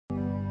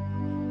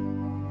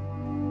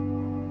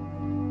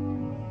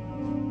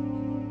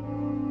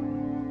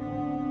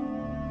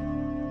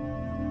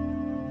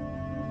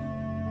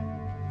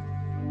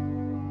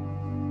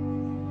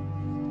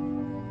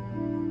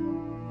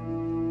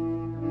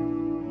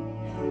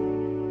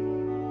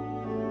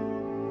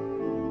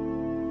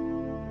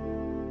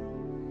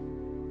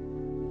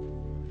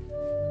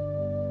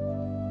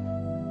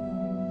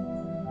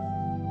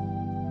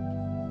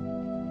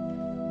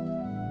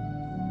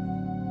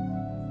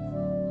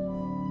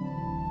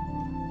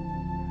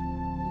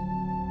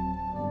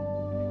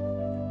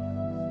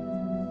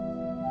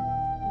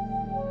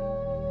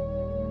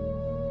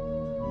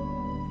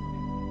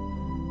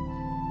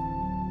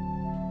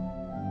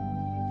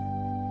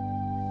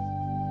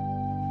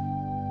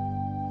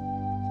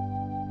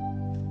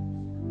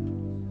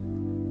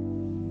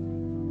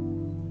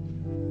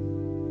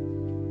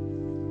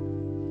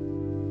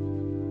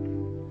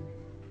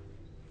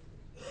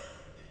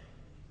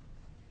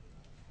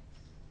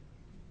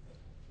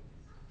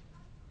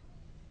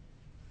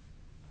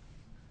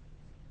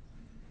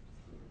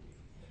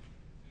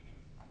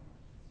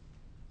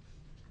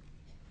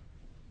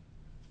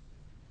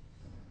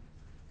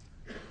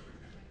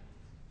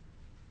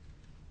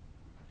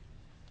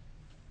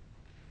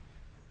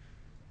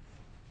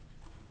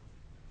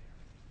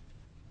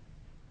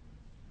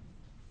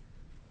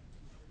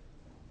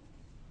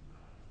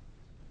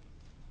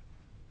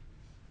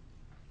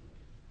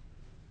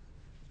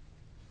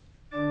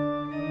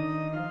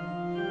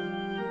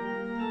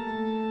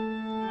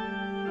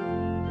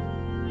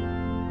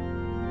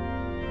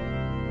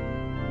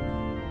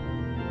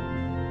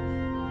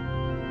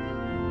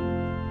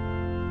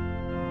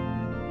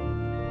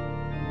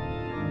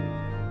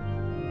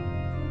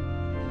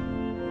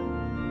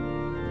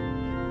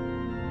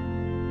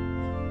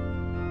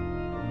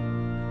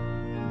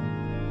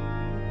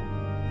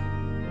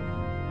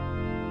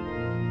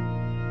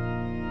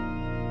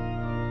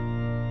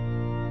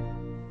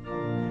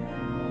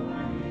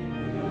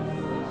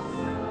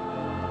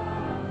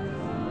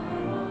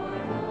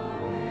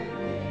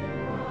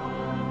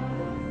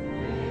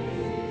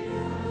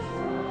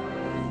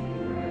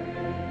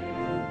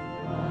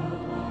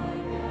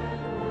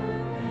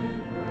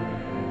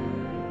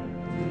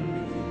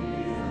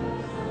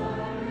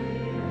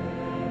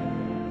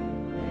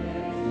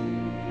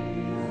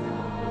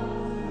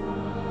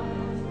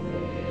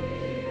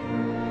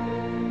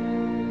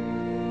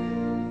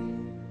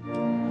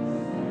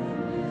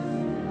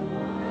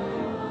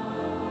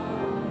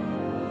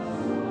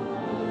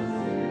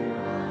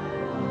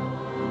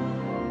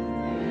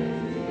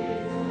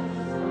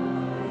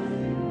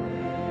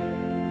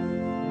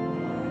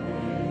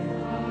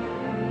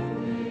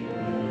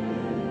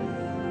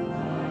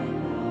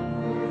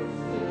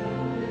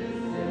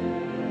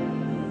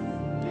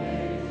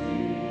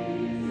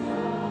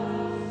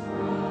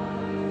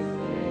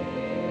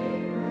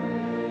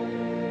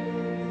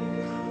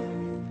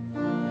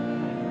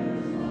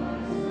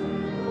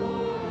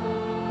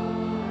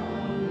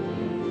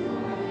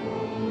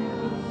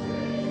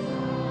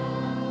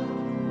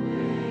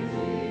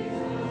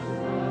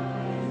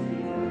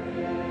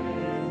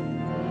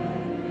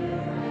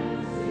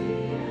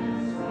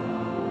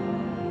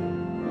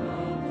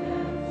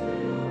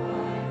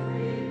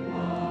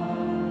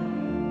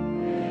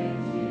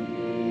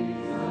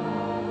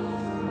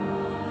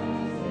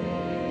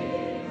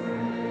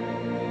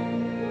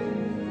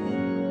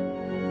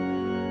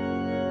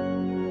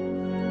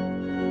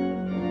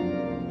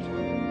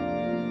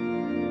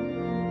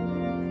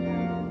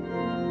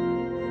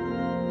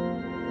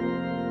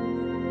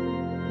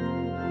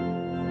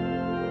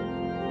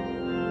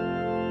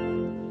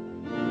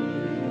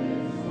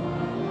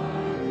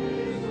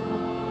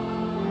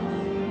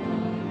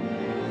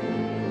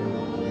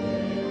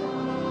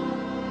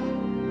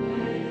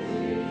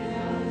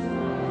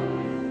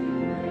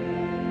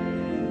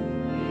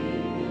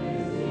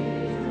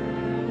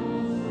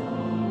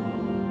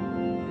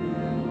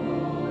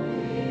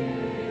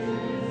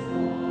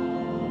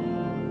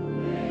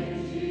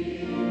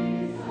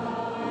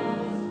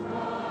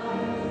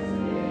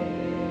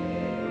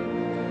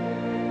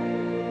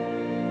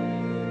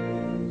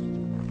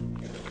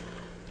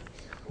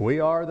We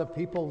are the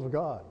people of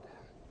God,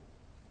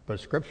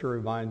 but Scripture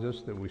reminds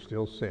us that we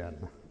still sin.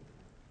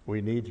 We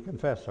need to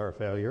confess our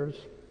failures,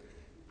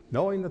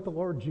 knowing that the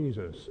Lord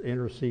Jesus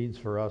intercedes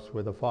for us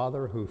with the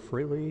Father who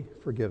freely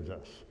forgives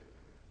us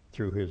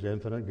through his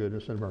infinite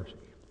goodness and mercy.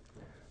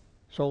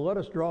 So let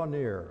us draw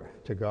near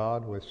to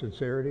God with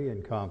sincerity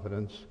and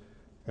confidence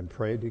and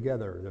pray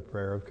together the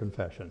prayer of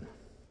confession.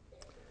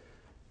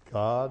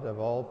 God of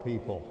all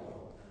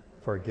people,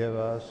 forgive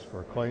us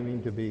for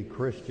claiming to be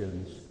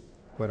Christians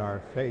when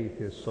our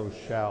faith is so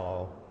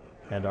shallow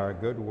and our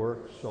good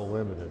works so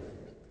limited.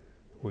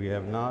 We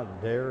have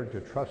not dared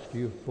to trust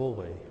you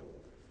fully.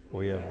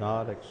 We have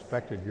not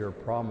expected your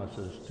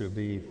promises to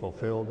be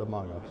fulfilled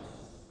among us.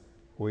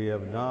 We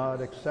have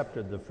not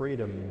accepted the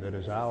freedom that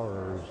is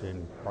ours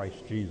in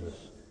Christ Jesus.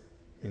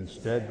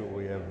 Instead,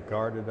 we have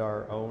guarded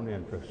our own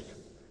interest,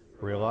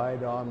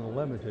 relied on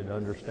limited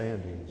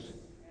understandings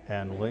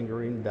and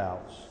lingering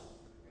doubts,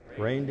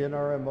 reined in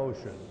our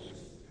emotions,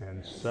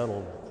 and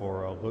settled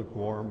for a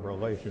lukewarm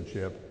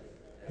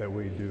relationship that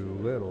we do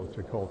little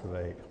to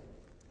cultivate.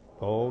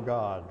 Oh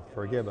God,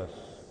 forgive us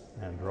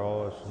and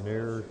draw us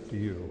near to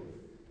you.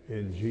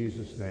 In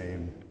Jesus'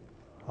 name,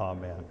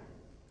 amen.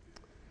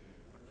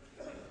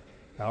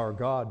 Our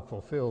God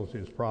fulfills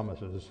his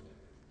promises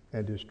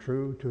and is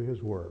true to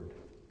his word.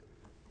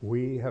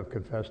 We have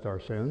confessed our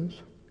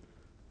sins.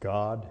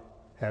 God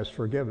has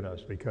forgiven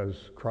us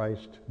because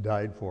Christ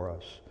died for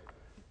us.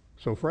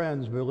 So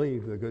friends,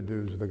 believe the good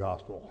news of the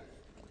gospel.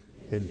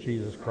 In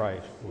Jesus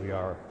Christ, we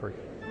are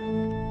forgiven.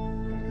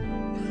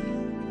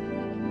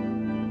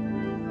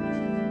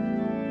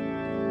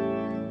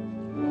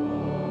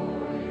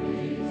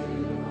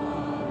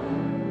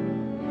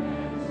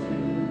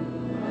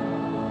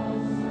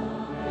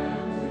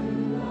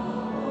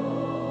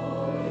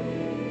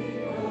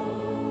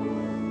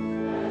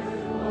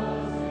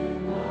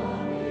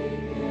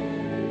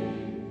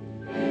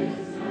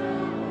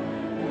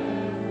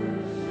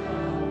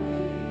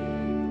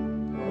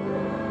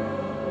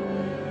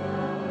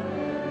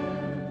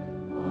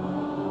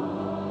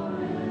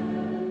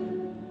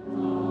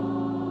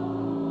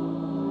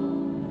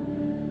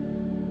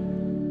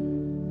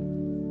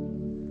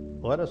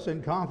 Let us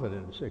in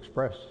confidence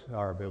express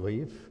our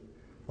belief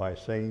by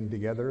saying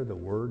together the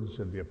words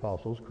of the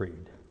Apostles'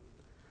 Creed.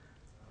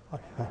 I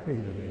believe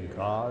in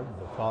God,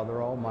 the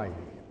Father Almighty,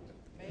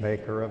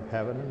 maker of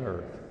heaven and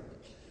earth,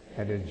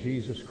 and in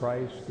Jesus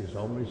Christ, his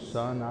only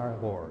Son, our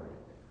Lord,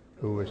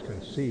 who was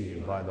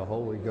conceived by the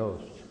Holy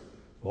Ghost,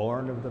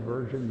 born of the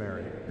Virgin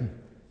Mary,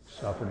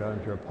 suffered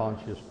under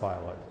Pontius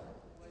Pilate,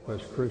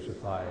 was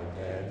crucified,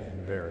 dead,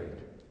 and buried.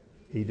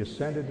 He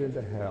descended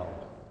into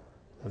hell.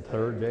 The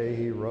third day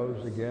he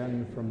rose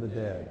again from the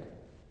dead.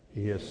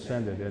 He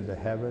ascended into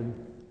heaven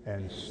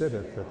and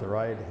sitteth at the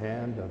right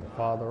hand of the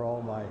Father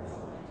Almighty.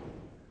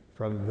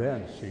 From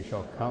thence he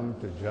shall come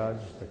to judge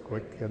the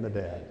quick and the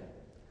dead.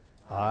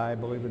 I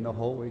believe in the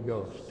Holy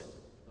Ghost,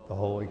 the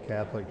Holy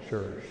Catholic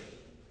Church,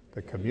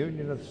 the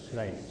communion of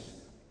saints,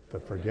 the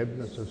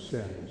forgiveness of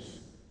sins,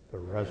 the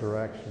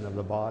resurrection of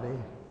the body,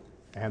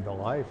 and the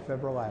life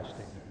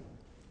everlasting.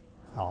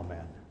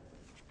 Amen.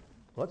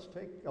 Let's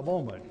take a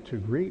moment to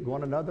greet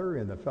one another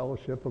in the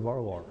fellowship of our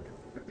Lord.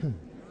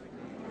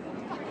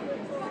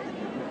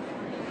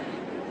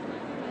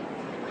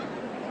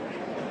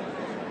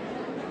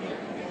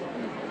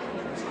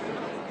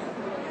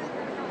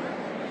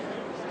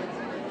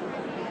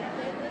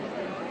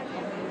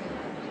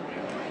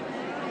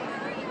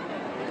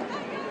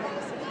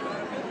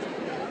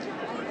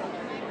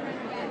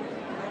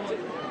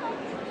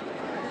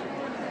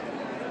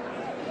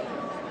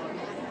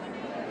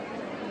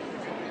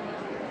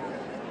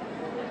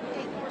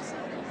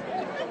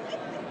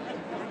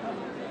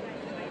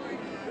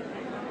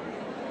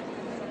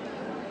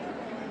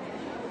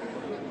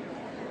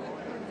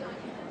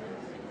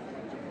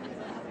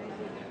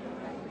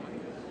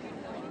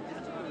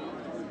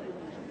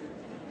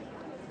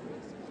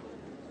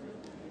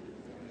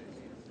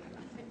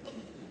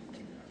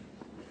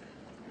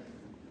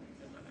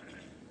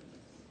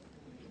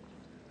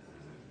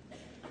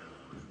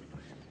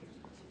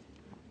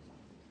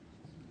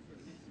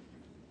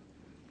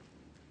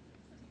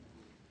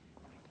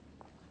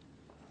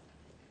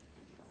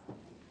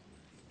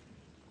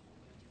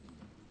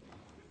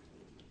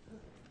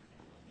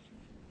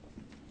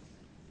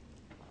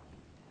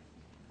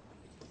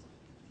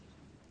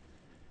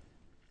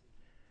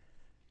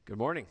 Good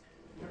morning.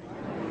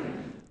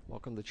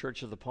 Welcome to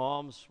Church of the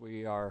Palms.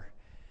 We are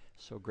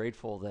so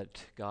grateful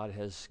that God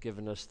has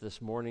given us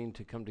this morning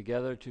to come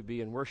together to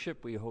be in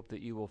worship. We hope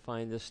that you will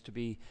find this to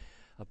be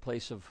a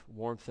place of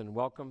warmth and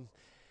welcome.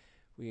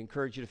 We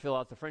encourage you to fill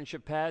out the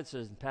friendship pads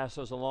and pass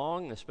those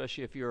along,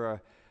 especially if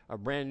you're a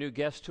brand new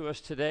guest to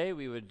us today.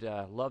 We would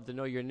love to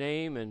know your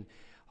name and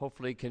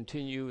hopefully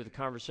continue the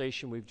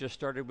conversation we've just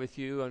started with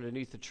you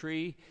underneath the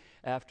tree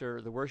after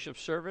the worship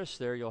service.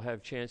 There you'll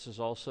have chances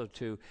also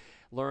to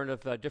learn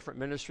of different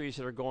ministries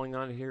that are going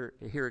on here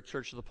at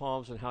Church of the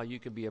Palms and how you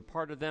can be a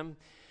part of them.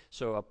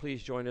 So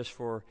please join us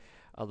for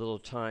a little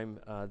time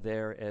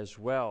there as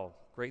well.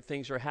 great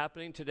things are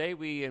happening. Today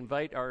we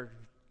invite our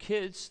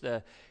kids,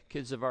 the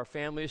kids of our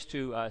families,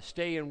 to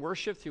stay in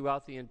worship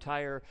throughout the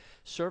entire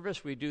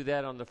service. We do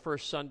that on the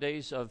first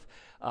Sundays of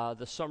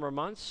the summer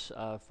months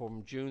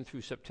from June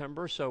through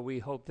September. So we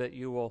hope that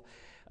you will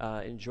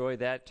enjoy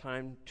that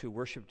time to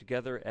worship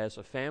together as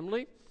a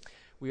family.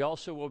 We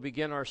also will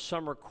begin our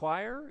summer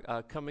choir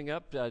coming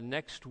up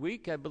next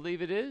week, I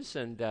believe it is.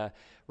 And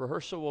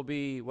rehearsal will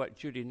be, what,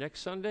 Judy,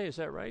 next Sunday? Is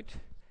that right?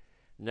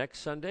 Next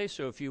Sunday.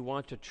 So if you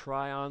want to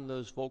try on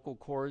those vocal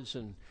cords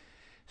and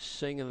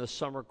sing in the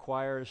summer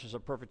choir, this is a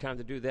perfect time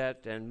to do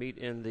that, and meet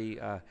in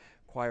the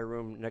choir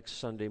room next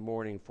Sunday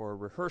morning for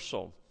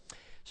rehearsal.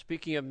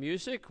 Speaking of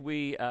music,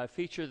 we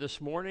feature this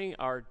morning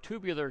our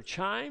tubular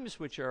chimes,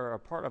 which are a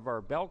part of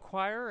our bell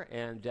choir,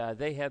 and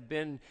they have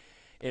been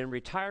in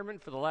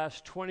retirement for the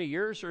last 20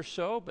 years or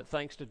so, but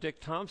thanks to Dick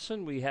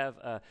Thompson, we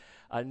have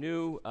a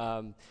new,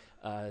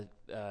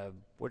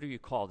 what do you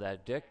call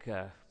that, Dick?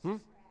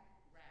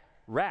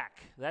 Rack.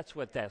 That's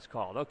what that's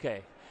called.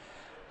 Okay.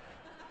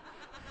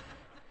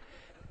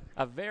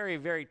 A very,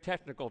 very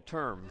technical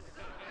term.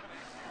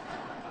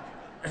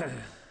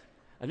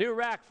 A new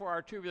rack for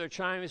our tubular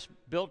chimes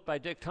built by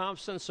Dick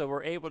Thompson, so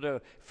we're able to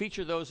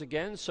feature those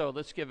again. So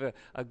let's give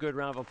a good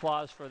round of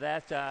applause for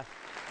that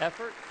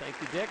effort.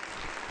 Thank you, Dick.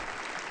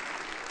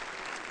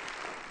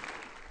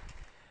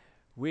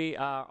 We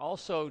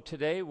also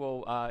today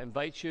will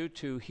invite you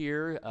to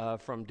hear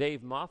from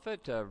Dave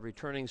Moffat, a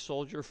returning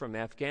soldier from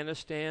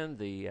Afghanistan,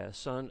 the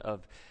son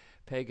of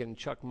Peg and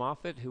Chuck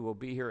Moffat, who will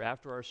be here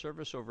after our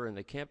service over in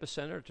the Campus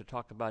Center to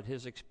talk about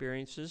his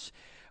experiences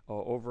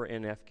over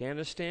in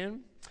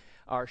Afghanistan.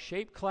 Our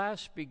SHAPE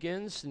class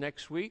begins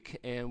next week,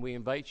 and we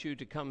invite you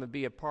to come and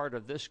be a part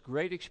of this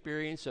great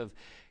experience of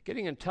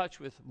getting in touch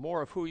with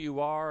more of who you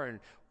are and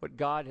what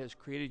God has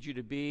created you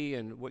to be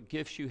and what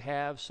gifts you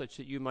have, such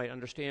that you might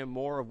understand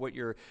more of what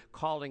your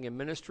calling and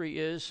ministry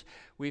is.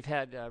 We've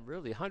had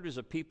really hundreds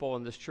of people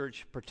in this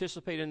church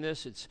participate in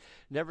this. It's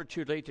never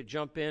too late to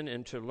jump in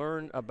and to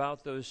learn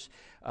about those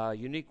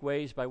unique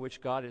ways by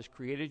which God has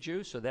created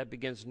you. So that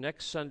begins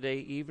next Sunday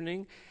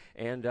evening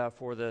and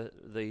for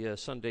the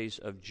Sundays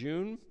of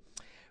June.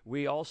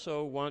 We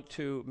also want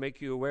to make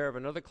you aware of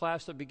another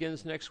class that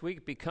begins next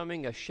week,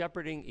 Becoming a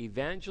Shepherding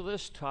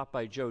Evangelist, taught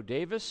by Joe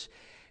Davis.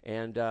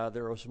 And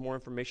there is more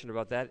information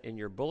about that in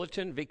your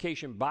bulletin.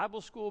 Vacation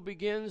Bible School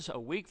begins a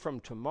week from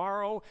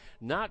tomorrow.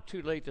 Not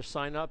too late to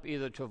sign up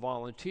either to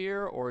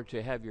volunteer or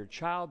to have your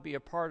child be a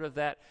part of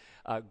that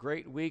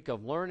great week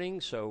of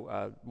learning.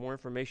 So more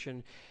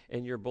information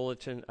in your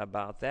bulletin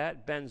about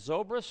that. Ben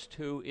Zobrist,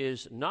 who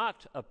is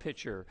not a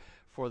pitcher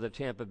for the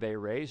Tampa Bay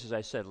Rays, as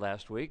I said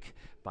last week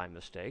by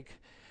mistake,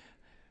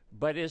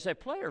 but is a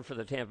player for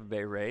the Tampa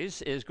Bay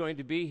Rays, is going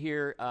to be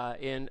here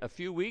in a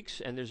few weeks,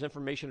 and there's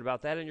information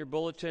about that in your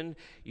bulletin.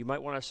 You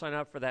might want to sign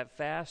up for that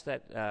fast.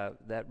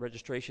 That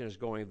registration is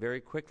going very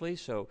quickly,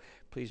 so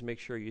please make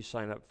sure you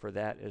sign up for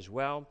that as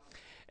well.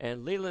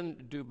 And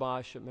Leland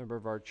Dubois, a member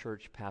of our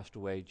church, passed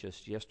away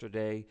just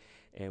yesterday,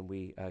 and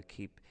we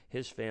keep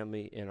his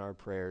family in our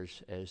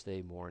prayers as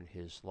they mourn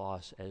his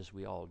loss, as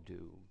we all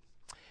do.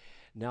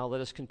 Now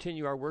let us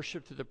continue our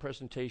worship through the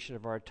presentation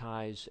of our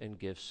tithes and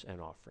gifts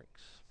and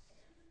offerings.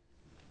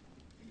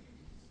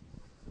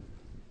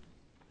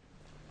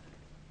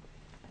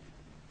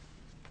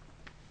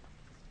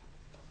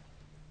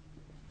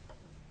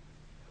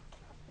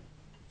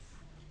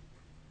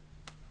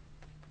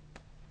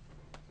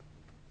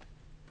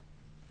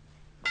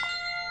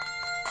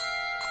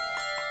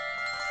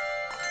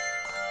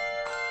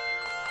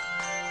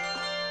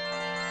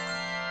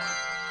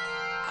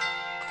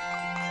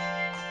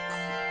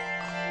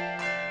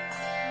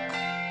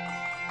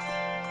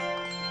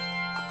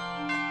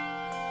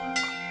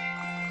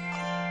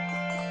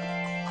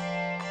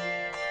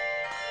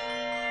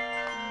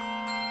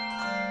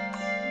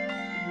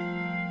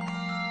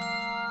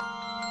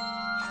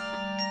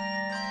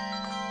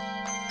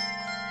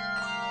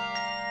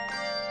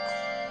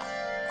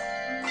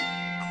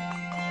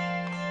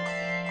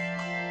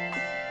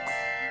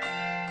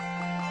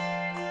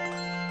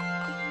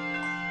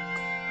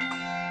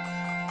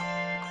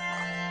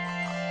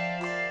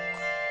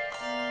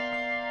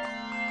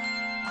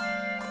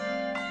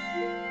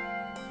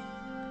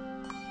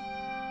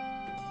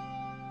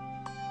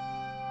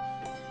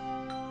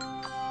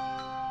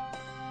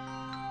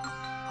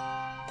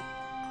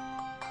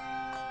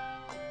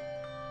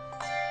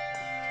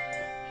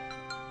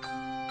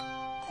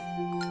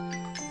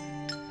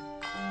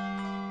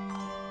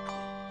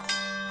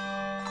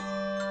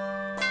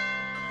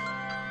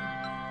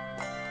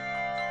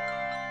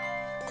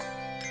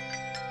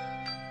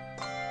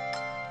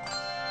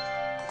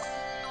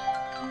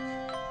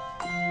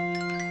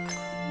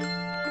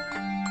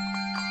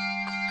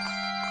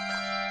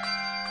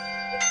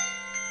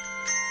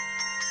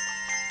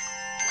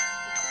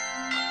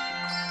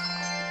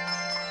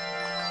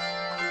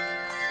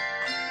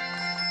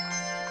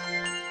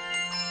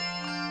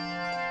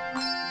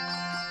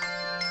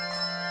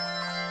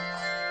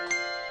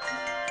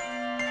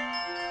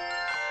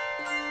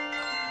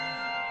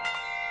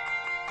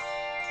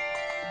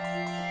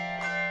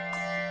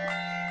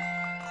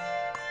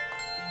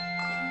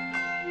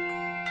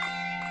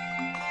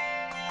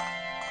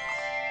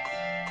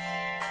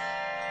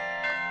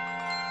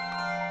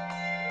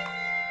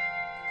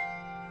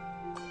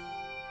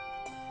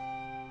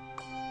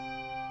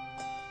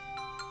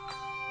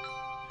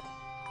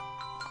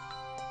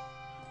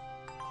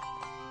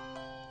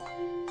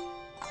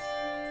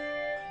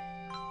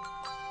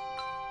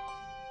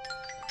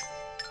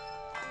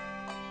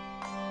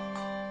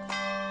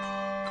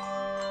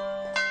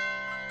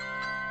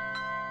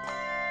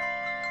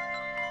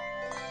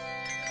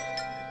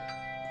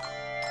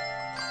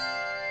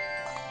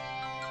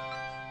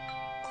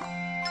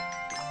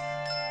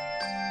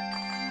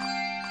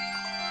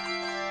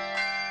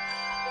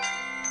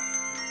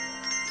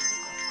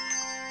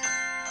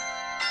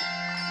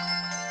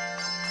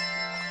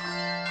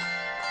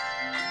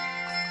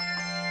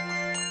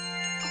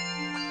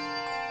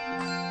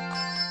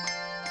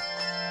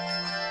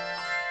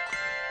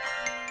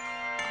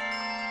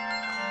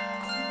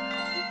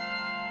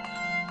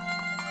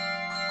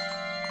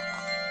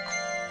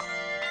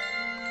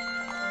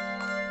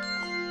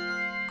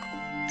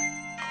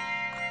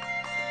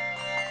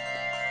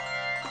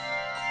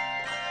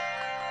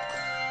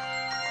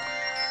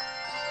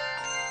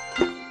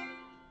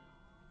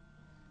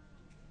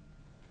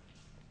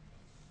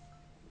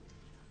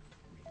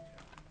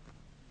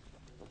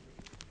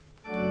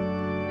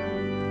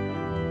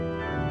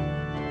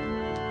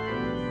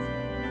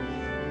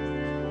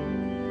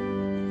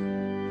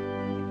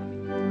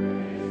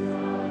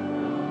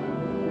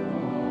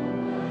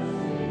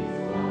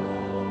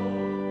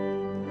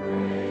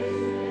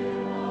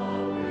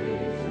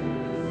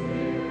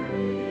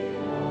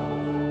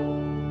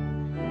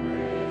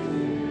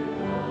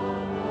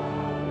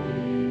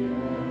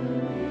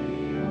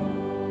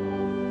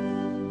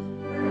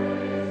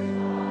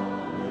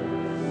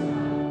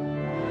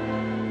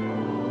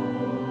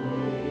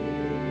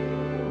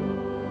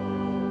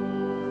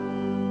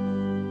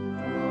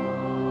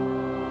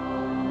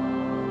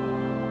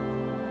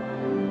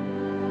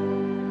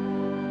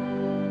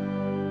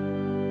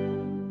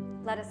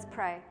 Let us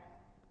pray.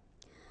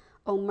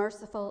 O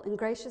merciful and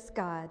gracious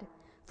God,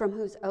 from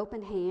whose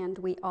open hand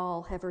we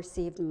all have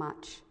received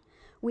much,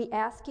 we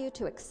ask you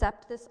to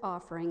accept this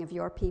offering of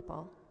your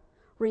people.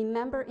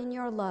 Remember in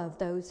your love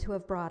those who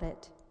have brought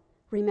it.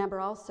 Remember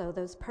also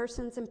those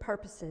persons and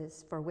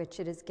purposes for which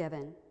it is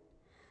given.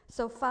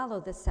 So follow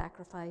this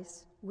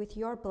sacrifice with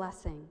your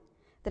blessing,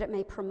 that it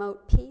may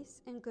promote peace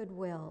and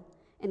goodwill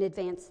and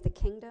advance the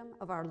kingdom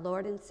of our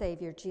Lord and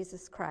Savior,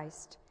 Jesus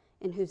Christ,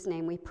 in whose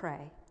name we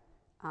pray.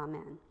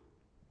 Amen.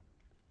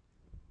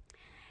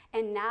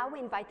 And now we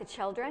invite the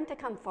children to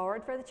come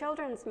forward for the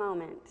children's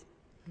moment.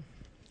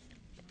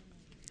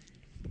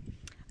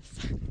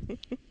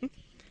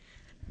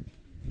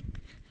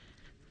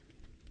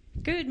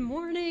 Good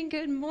morning,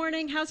 good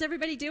morning. How's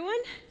everybody doing?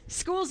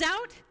 School's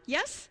out?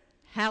 Yes?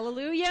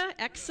 Hallelujah,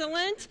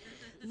 excellent.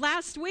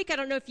 Last week, I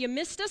don't know if you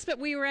missed us, but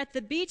we were at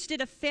the beach,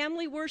 did a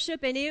family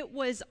worship, and it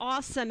was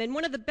awesome. And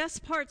one of the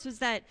best parts was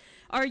that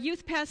our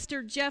youth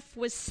pastor, Jeff,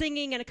 was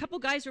singing, and a couple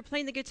guys were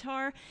playing the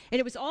guitar, and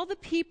it was all the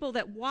people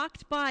that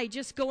walked by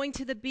just going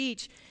to the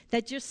beach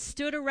that just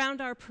stood around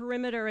our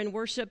perimeter and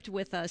worshiped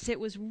with us. It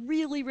was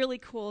really, really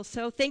cool.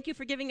 So thank you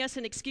for giving us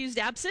an excused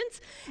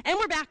absence. And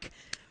we're back.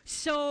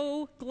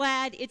 So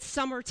glad it's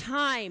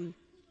summertime.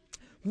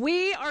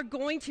 We are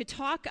going to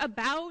talk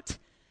about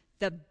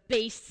the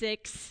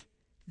basics.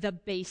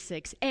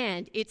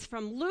 And it's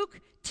from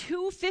Luke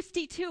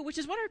 2:52, which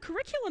is what our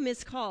curriculum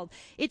is called.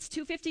 It's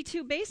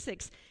 2:52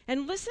 Basics.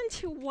 And listen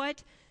to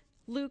what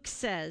Luke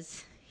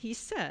says. He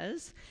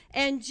says,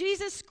 "And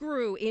Jesus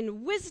grew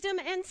in wisdom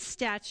and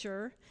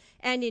stature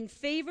and in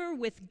favor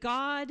with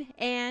God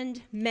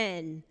and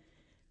men."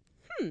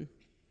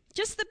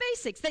 Just the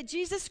basics, that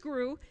Jesus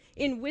grew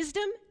in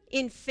wisdom,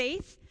 in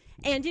faith,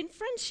 and in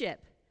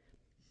friendship.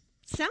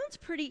 Sounds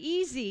pretty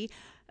easy.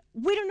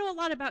 We don't know a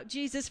lot about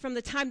Jesus from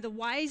the time the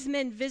wise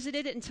men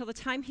visited it until the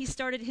time he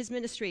started his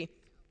ministry.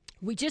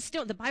 We just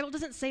don't. The Bible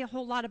doesn't say a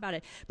whole lot about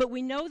it. But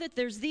we know that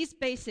there's these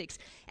basics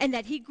and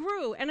that he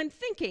grew. And I'm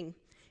thinking,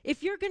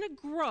 if you're going to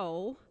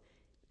grow,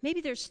 maybe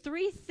there's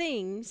 3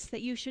 things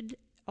that you should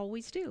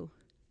always do.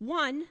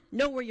 1,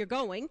 know where you're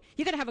going.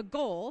 You got to have a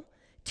goal.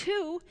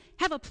 2,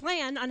 have a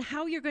plan on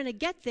how you're going to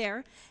get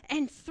there.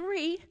 And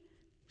 3,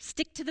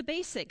 stick to the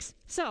basics.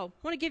 So I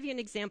want to give you an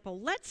example.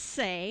 Let's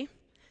say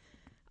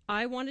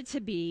I wanted to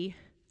be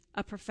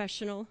a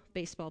professional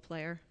baseball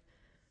player.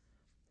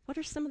 What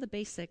are some of the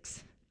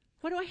basics?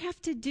 What do I have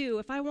to do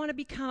if I want to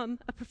become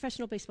a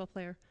professional baseball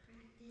player?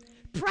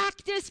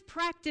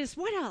 Practice.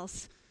 What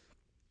else?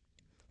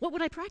 What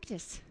would I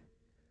practice?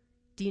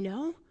 Do you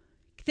know?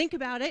 Think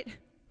about it.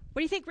 What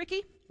do you think,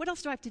 Ricky? What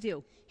else do I have to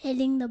do?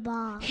 Hitting the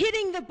ball.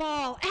 Hitting the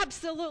ball,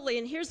 absolutely.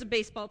 And here's a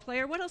baseball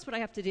player. What else would I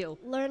have to do?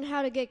 Learn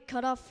how to get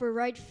cut off for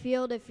right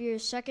field if you're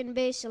second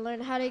base, and learn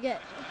how to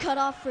get cut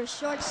off for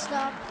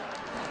shortstop.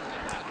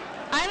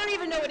 I don't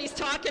even know what he's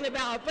talking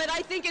about, but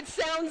I think it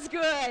sounds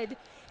good.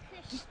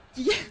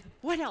 Yeah.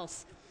 What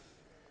else?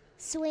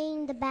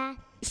 Swing the bat.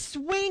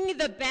 Swing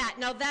the bat.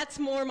 Now that's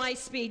more my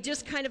speed.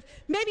 Just kind of,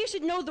 maybe you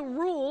should know the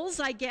rules,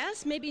 I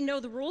guess. Maybe know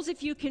the rules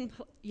if you can.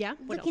 Yeah?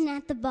 What Looking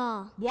else? at the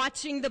ball.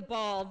 Watching the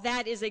ball.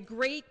 That is a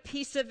great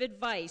piece of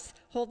advice.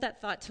 Hold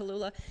that thought,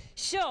 Tallulah.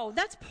 So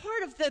that's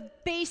part of the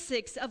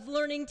basics of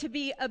learning to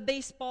be a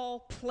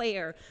baseball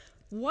player.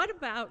 What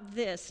about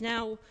this?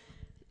 Now,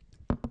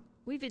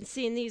 we've been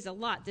seeing these a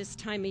lot this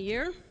time of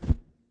year. A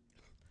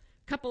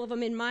couple of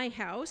them in my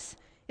house.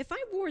 If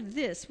I wore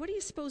this, what do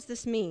you suppose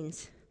this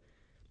means?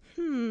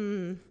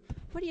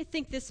 What do you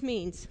think this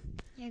means?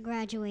 You're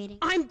graduating.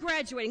 I'm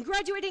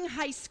graduating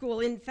high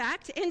school, in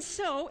fact. And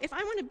so, if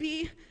I want to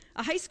be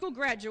a high school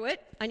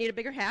graduate, I need a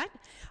bigger hat.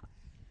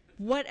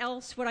 What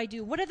else would I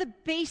do? What are the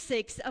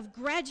basics of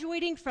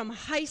graduating from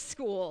high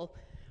school?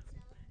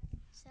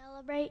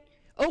 Celebrate.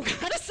 Oh,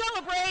 gotta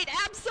celebrate,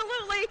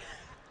 absolutely.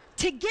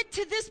 To get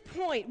to this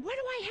point, what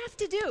do I have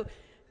to do?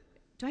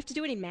 Do I have to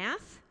do any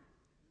math?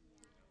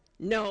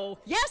 No.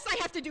 Yes, I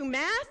have to do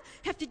math,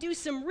 have to do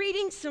some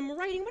reading, some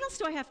writing. What else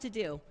do I have to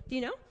do? Do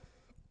you know?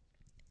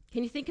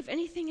 Can you think of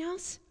anything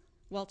else?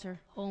 Walter?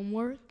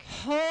 Homework.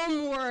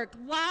 Homework.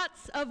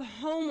 Lots of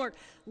homework.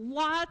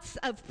 Lots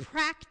of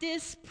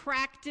practice.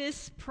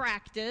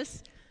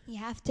 You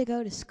have to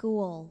go to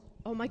school.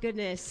 Oh, my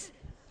goodness.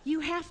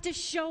 You have to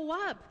show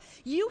up.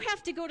 You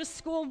have to go to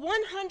school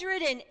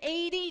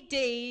 180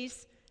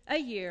 days a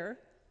year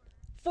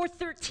for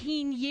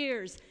 13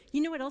 years.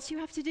 You know what else you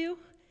have to do?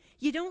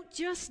 You don't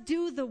just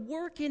do the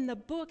work in the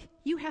book,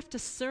 you have to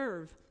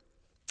serve.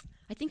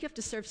 I think you have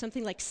to serve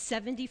something like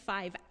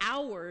 75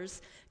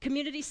 hours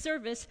community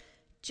service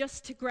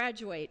just to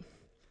graduate.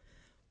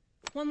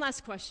 One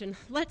last question.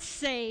 Let's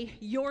say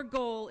your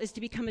goal is to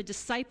become a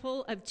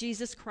disciple of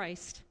Jesus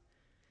Christ,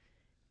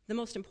 the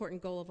most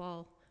important goal of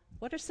all.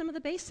 What are some of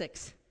the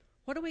basics?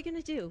 What are we going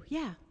to do?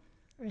 Yeah.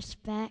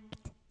 Respect.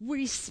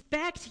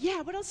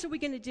 Yeah, what else are we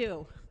going to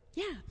do?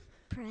 Yeah.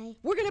 Pray.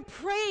 We're going to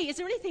pray. Is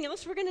there anything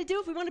else we're going to do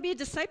if we want to be a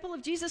disciple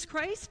of Jesus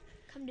Christ?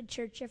 Come to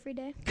church every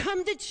day.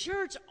 Come to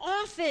church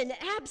often.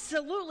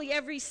 Absolutely.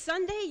 Every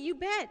Sunday, you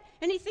bet.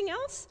 Anything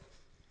else?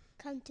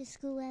 Come to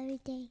school every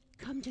day.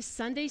 Come to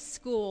Sunday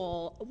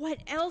school. What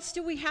else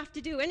do we have to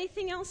do?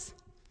 Anything else?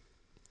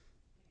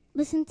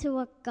 Listen to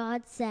what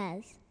God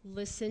says.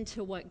 Listen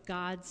to what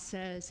God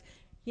says.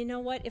 You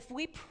know what? If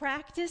we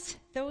practice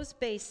those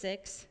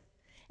basics,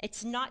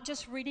 it's not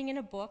just reading in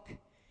a book,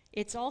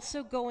 it's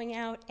also going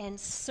out and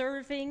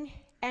serving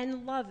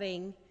and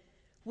loving.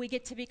 We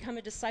get to become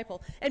a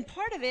disciple. And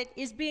part of it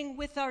is being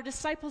with our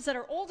disciples that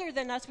are older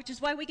than us, which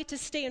is why we get to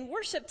stay in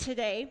worship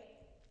today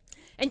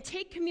and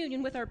take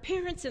communion with our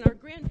parents and our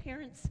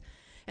grandparents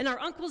and our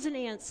uncles and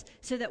aunts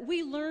so that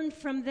we learn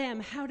from them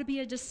how to be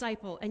a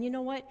disciple. And you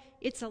know what?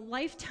 It's a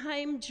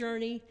lifetime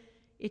journey.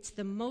 It's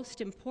the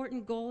most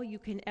important goal you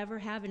can ever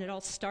have, and it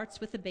all starts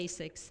with the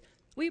basics.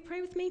 Will you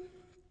pray with me?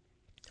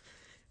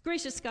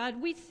 Gracious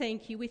God, we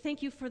thank you. We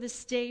thank you for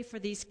this day, for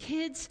these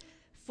kids,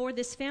 for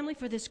this family,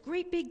 for this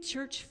great big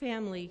church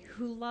family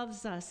who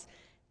loves us.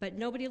 But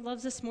nobody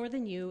loves us more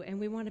than you, and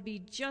we want to be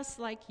just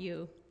like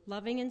you,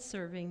 loving and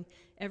serving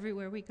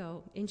everywhere we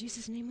go. In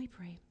Jesus' name we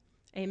pray.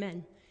 Amen.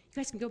 You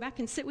guys can go back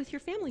and sit with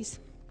your families.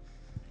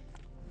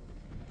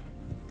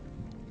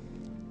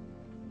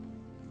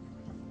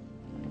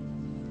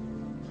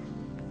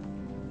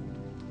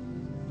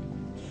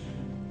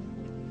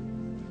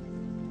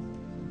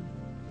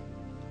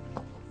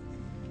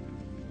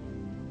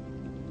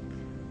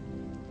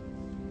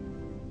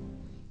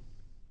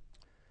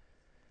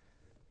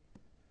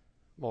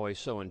 I'm always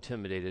so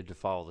intimidated to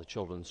follow the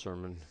children's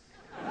sermon.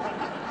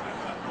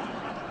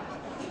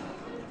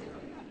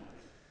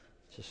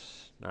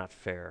 Just not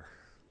fair.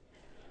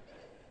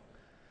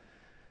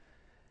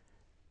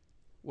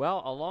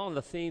 Well, along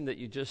the theme that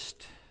you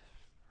just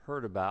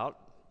heard about,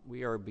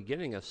 we are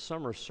beginning a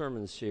summer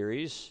sermon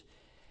series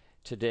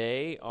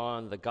today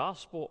on the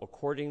gospel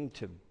according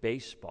to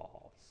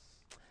baseball.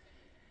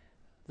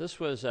 This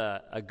was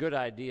a good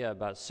idea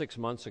about 6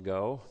 months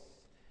ago.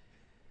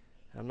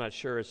 I'm not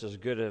sure it's as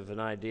good of an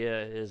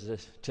idea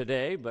as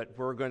today, but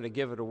we're going to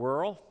give it a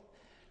whirl.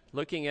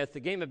 Looking at the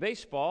game of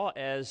baseball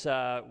as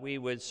we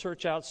would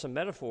search out some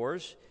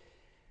metaphors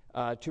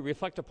to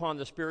reflect upon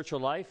the spiritual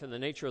life and the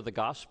nature of the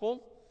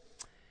gospel.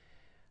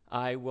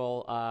 I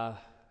will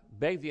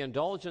beg the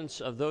indulgence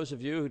of those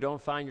of you who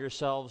don't find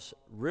yourselves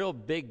real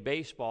big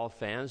baseball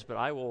fans, but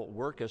I will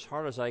work as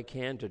hard as I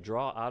can to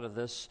draw out of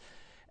this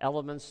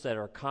elements that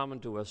are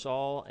common to us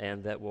all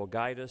and that will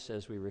guide us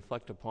as we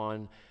reflect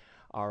upon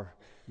our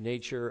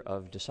nature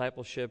of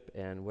discipleship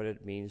and what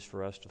it means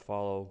for us to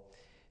follow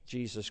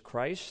Jesus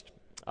Christ.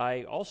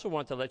 I also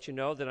want to let you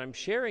know that I'm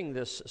sharing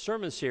this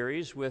sermon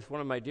series with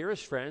one of my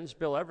dearest friends,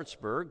 Bill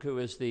Evertsberg, who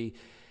is the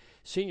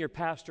senior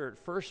pastor at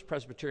First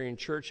Presbyterian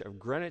Church of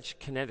Greenwich,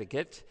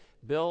 Connecticut.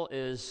 Bill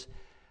is,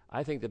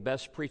 I think, the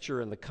best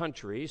preacher in the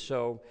country,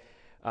 so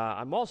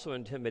I'm also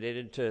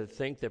intimidated to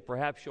think that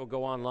perhaps you'll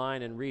go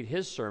online and read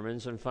his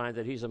sermons and find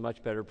that he's a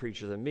much better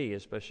preacher than me,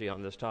 especially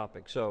on this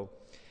topic.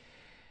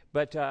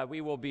 But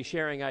we will be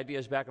sharing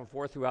ideas back and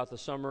forth throughout the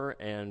summer,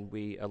 and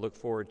we look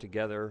forward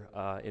together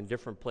in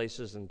different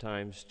places and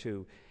times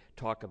to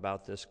talk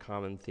about this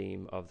common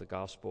theme of the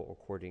gospel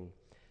according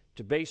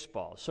to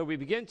baseball. So we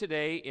begin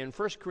today in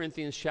 1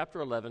 Corinthians chapter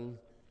 11,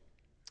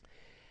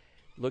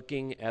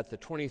 looking at the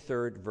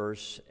 23rd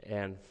verse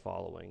and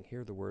following.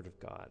 Hear the word of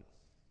God.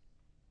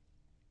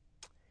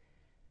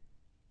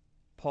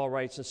 Paul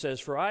writes and says,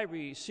 "For I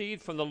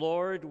received from the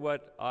Lord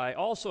what I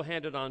also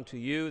handed on to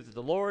you, that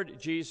the Lord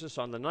Jesus,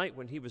 on the night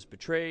when he was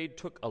betrayed,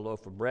 took a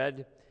loaf of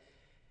bread.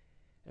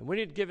 And when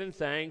he had given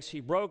thanks, he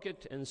broke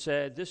it and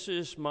said, 'This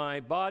is my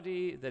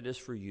body that is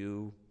for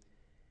you.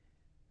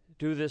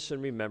 Do this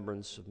in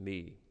remembrance of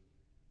me.'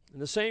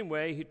 In the same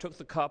way, he took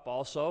the cup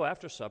also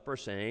after supper,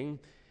 saying,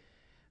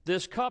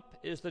 'This cup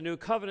is the new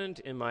covenant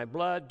in my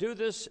blood. Do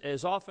this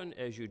as often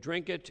as you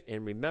drink it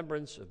in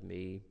remembrance of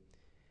me.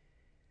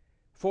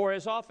 For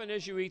as often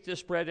as you eat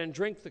this bread and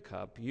drink the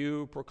cup,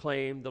 you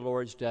proclaim the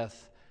Lord's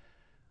death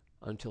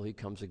until he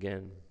comes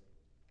again.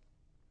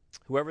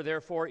 Whoever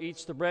therefore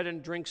eats the bread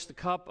and drinks the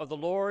cup of the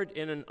Lord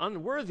in an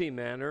unworthy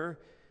manner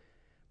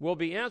will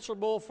be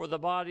answerable for the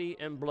body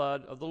and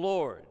blood of the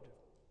Lord.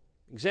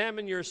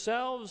 Examine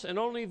yourselves, and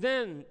only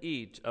then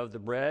eat of the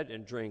bread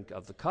and drink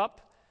of the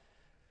cup.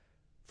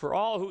 For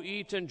all who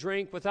eat and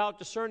drink without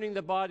discerning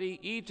the body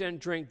eat and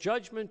drink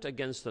judgment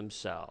against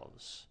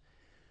themselves.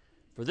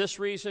 For this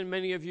reason,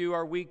 many of you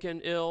are weak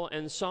and ill,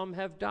 and some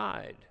have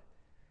died.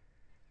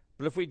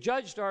 But if we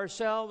judged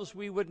ourselves,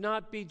 we would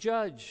not be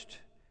judged.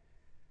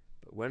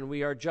 But when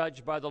we are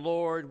judged by the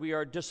Lord, we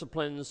are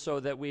disciplined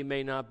so that we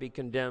may not be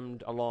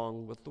condemned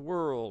along with the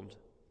world.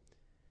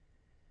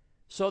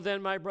 So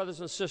then, my brothers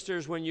and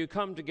sisters, when you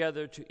come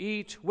together to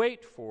eat,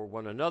 wait for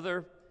one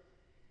another.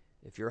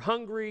 If you're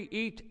hungry,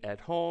 eat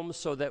at home,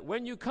 so that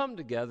when you come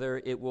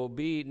together, it will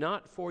be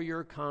not for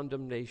your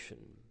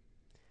condemnation.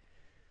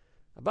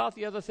 About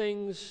the other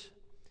things,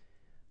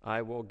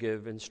 I will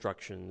give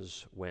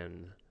instructions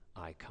when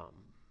I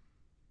come.'"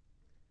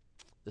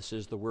 This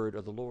is the word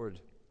of the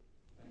Lord.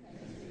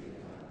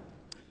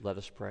 Let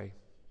us pray.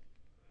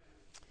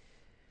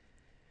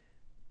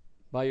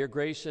 By your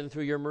grace and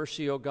through your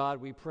mercy, O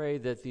God, we pray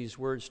that these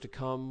words to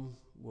come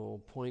will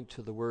point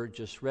to the word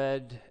just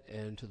read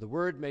and to the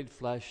word made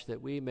flesh,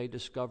 that we may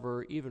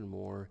discover even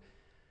more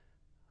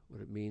what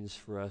it means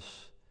for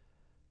us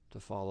to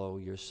follow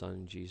your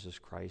Son, Jesus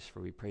Christ. For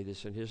we pray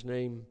this in his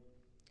name.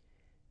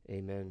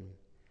 Amen.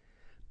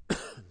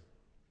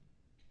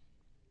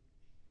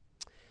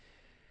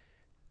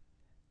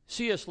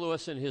 C.S.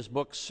 Lewis, in his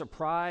book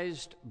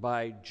Surprised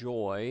by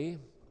Joy,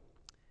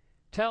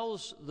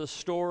 tells the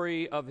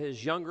story of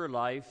his younger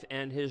life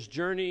and his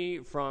journey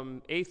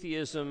from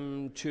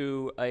atheism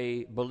to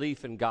a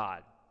belief in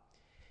God.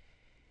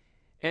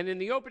 And in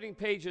the opening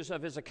pages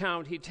of his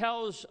account, he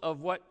tells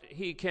of what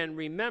he can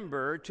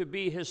remember to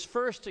be his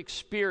first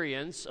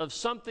experience of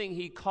something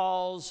he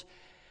calls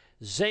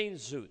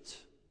Sehnsucht.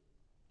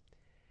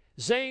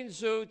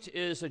 Sehnsucht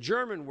is a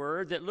German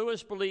word that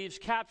Lewis believes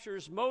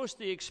captures most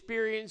the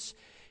experience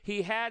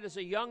he had as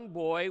a young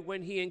boy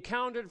when he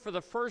encountered for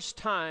the first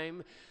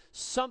time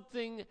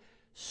something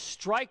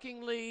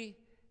strikingly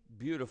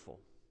beautiful.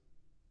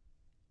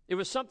 It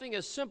was something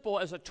as simple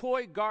as a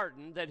toy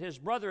garden that his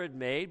brother had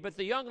made, but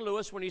the young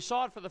Lewis, when he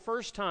saw it for the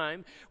first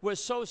time,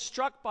 was so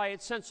struck by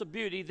its sense of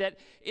beauty that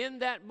in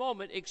that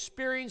moment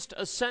experienced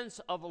a sense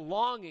of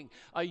longing,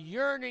 a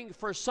yearning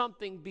for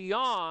something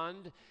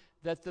beyond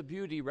that the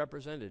beauty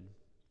represented.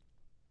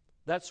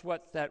 That's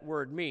what that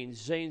word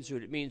means,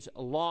 Sehnsucht. It means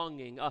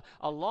longing,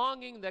 a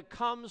longing that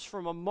comes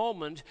from a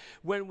moment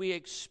when we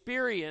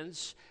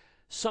experience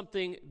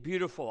something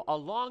beautiful, a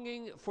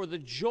longing for the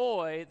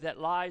joy that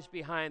lies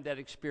behind that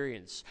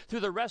experience.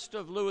 Through the rest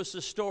of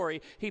Lewis's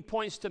story, he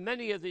points to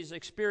many of these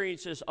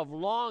experiences of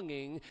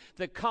longing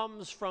that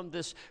comes from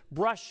this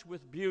brush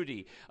with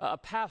beauty, a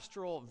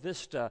pastoral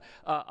vista,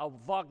 a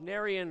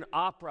Wagnerian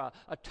opera,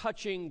 a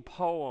touching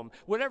poem,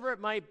 whatever it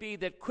might be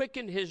that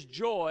quickened his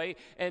joy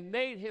and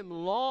made him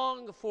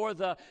long for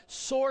the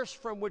source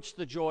from which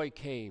the joy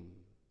came.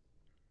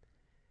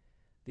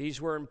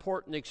 These were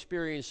important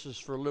experiences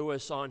for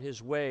Lewis on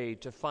his way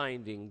to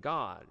finding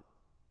God.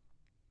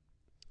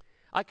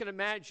 I can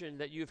imagine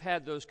that you've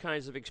had those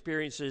kinds of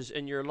experiences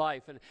in your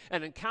life,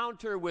 an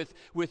encounter with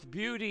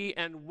beauty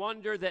and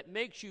wonder that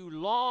makes you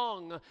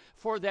long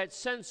for that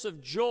sense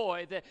of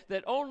joy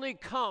that only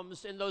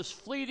comes in those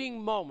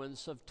fleeting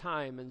moments of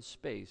time and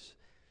space.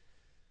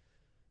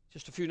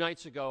 Just a few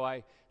nights ago,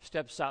 I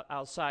stepped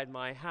outside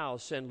my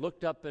house and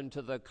looked up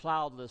into the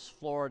cloudless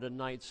Florida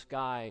night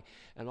sky,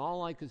 and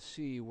all I could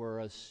see were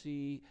a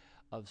sea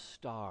of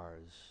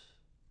stars.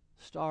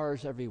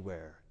 Stars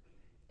everywhere.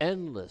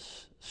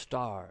 Endless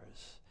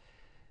stars.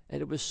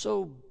 And it was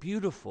so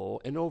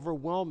beautiful and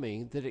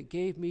overwhelming that it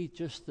gave me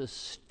just the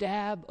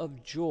stab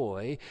of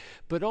joy,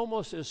 but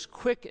almost as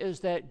quick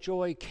as that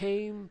joy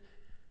came,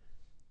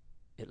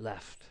 it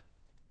left.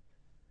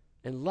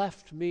 And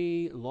left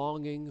me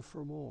longing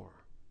for more.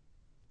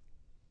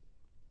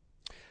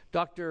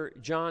 Dr.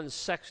 John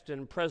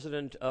Sexton,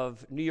 president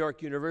of New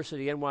York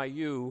University,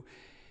 NYU,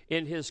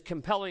 in his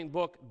compelling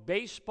book,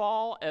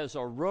 Baseball as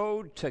a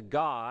Road to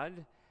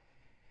God,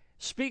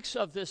 speaks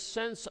of this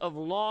sense of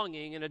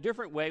longing in a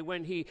different way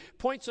when he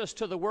points us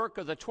to the work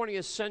of the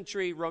 20th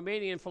century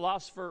Romanian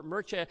philosopher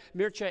Mircea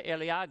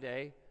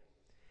Eliade.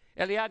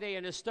 Eliade,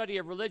 in his study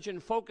of religion,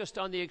 focused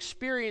on the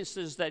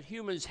experiences that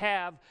humans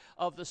have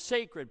of the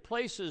sacred,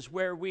 places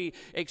where we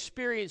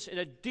experience in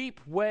a deep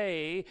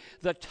way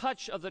the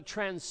touch of the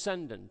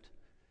transcendent.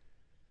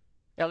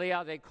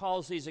 Eliade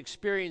calls these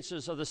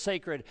experiences of the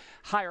sacred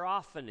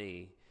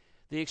hierophany.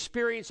 The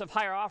experience of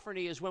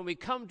hierophany is when we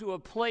come to a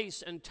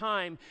place and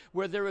time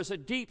where there is a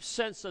deep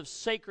sense of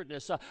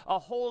sacredness, a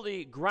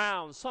holy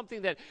ground,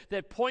 something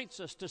that points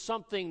us to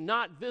something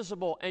not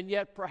visible and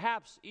yet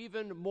perhaps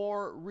even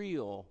more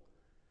real.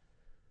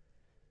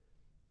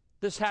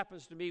 This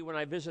happens to me when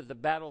I visit the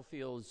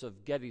battlefields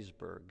of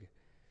Gettysburg.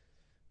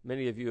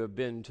 Many of you have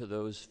been to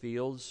those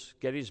fields.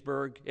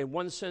 Gettysburg, in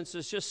one sense,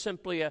 is just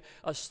simply a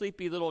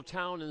sleepy little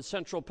town in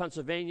central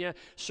Pennsylvania,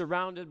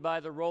 surrounded by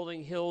the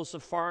rolling hills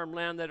of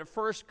farmland that at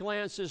first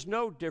glance is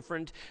no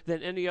different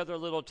than any other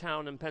little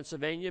town in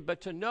Pennsylvania.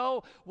 But to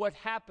know what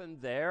happened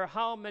there,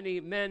 how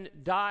many men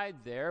died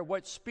there,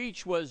 what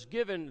speech was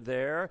given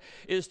there,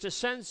 is to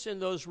sense in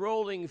those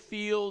rolling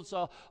fields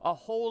a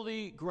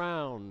holy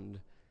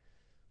ground,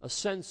 a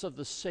sense of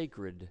the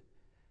sacred.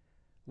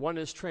 One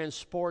is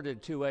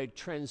transported to a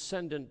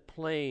transcendent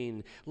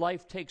plane.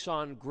 Life takes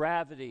on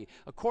gravity.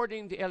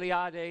 According to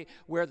Eliade,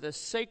 where the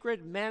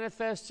sacred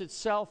manifests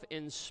itself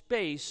in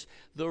space,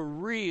 the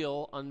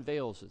real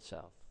unveils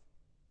itself.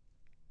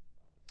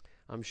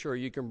 I'm sure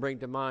you can bring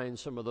to mind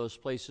some of those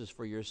places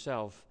for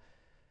yourself,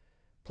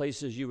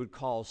 places you would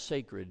call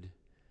sacred.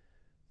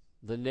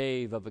 The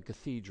nave of a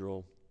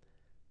cathedral,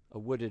 a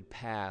wooded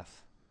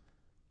path,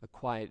 a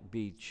quiet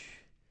beach,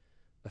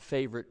 a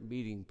favorite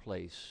meeting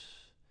place.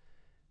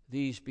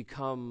 These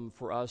become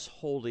for us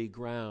holy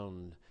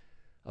ground,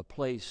 a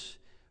place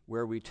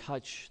where we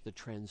touch the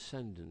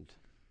transcendent.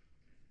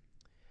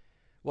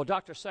 Well,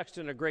 Dr.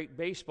 Sexton, a great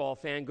baseball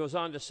fan, goes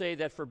on to say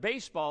that for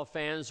baseball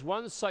fans,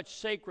 one such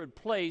sacred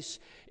place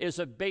is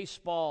a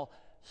baseball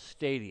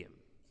stadium.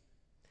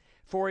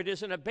 For it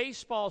is in a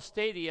baseball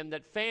stadium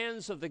that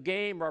fans of the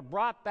game are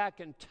brought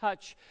back in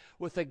touch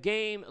with a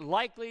game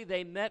likely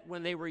they met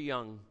when they were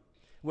young,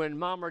 when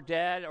mom or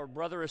dad or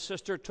brother or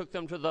sister took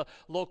them to the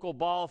local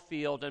ball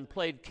field and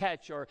played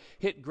catch or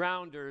hit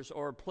grounders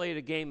or played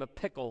a game of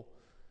pickle.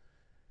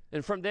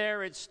 And from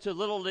there, it's to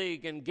Little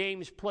League and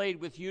games played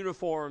with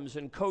uniforms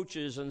and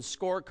coaches and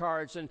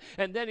scorecards.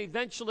 And then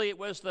eventually it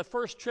was the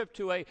first trip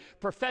to a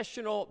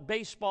professional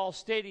baseball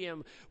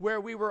stadium where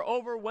we were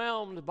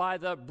overwhelmed by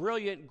the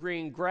brilliant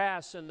green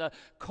grass and the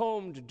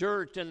combed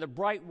dirt and the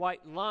bright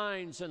white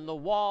lines and the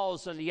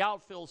walls and the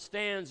outfield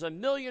stands a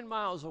million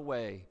miles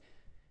away.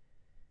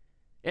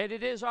 And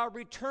it is our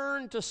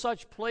return to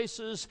such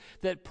places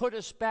that put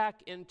us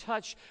back in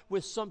touch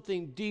with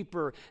something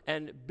deeper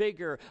and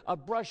bigger, a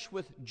brush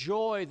with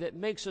joy that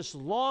makes us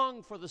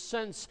long for the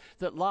sense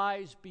that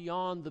lies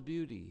beyond the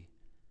beauty.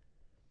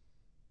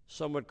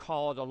 Some would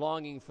call it a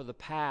longing for the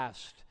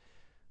past,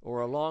 or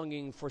a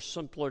longing for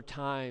simpler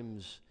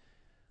times,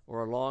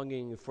 or a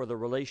longing for the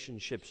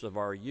relationships of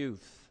our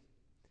youth.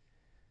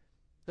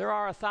 There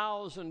are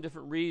 1,000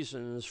 different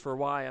reasons for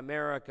why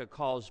America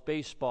calls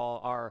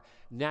baseball our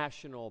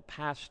national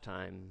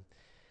pastime.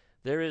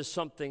 There is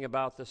something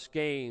about this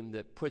game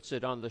that puts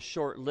it on the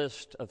short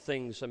list of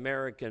things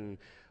American,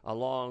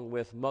 along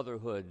with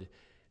motherhood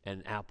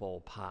and apple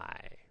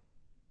pie.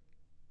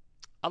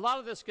 A lot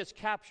of this gets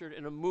captured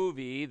in a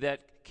movie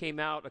that came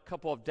out a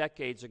couple of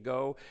decades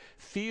ago,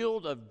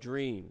 Field of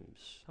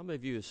Dreams. How many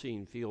of you have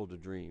seen Field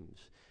of Dreams?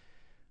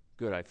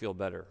 Good, I feel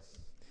better.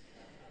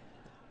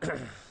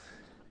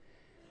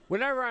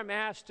 Whenever I'm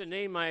asked to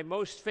name my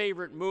most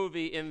favorite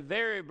movie,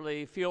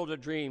 invariably Field of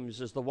Dreams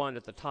is the one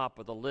at the top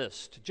of the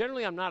list.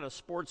 Generally, I'm not a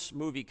sports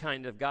movie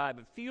kind of guy,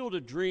 but Field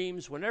of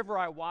Dreams, whenever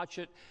I watch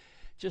it,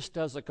 just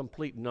does a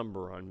complete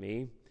number on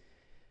me.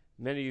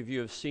 Many of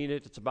you have seen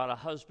it. It's about a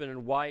husband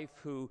and wife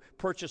who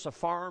purchase a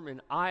farm in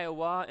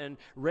Iowa and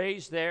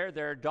raise there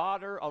their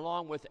daughter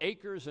along with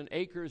acres and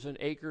acres and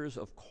acres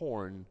of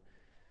corn.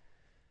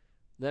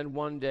 Then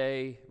one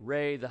day,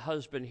 Ray, the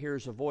husband,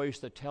 hears a voice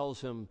that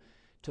tells him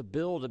to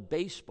build a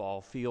baseball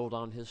field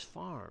on his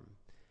farm,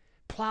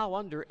 plow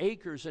under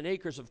acres and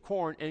acres of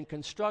corn, and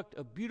construct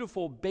a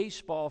beautiful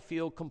baseball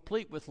field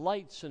complete with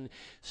lights and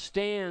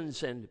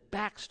stands and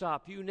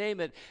backstop, you name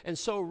it. And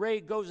so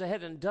Ray goes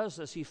ahead and does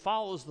this. He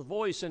follows the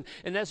voice, and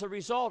as a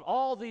result,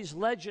 all these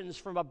legends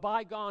from a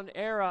bygone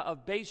era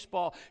of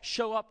baseball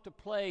show up to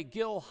play.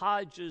 Gil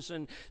Hodges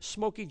and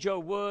Smokey Joe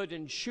Wood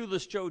and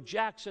Shoeless Joe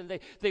Jackson,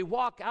 they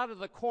walk out of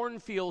the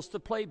cornfields to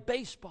play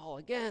baseball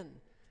again.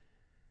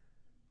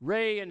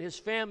 Ray and his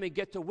family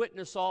get to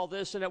witness all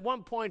this, and at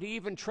one point he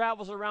even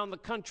travels around the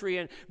country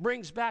and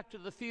brings back to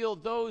the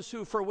field those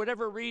who, for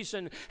whatever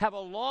reason, have a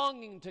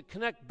longing to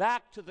connect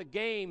back to the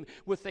game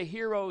with the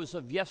heroes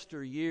of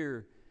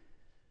yesteryear.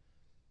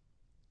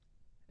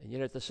 And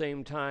yet at the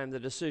same time, the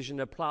decision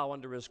to plow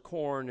under his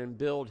corn and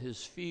build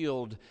his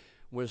field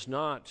was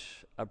not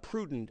a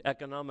prudent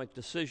economic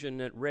decision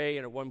that Ray,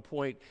 at one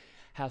point,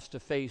 has to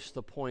face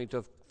the point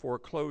of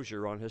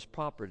foreclosure on his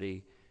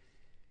property.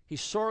 He's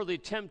sorely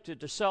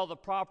tempted to sell the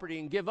property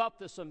and give up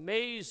this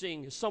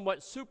amazing,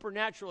 somewhat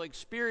supernatural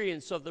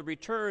experience of the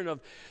return of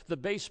the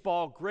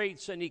baseball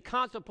greats. And he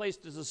contemplates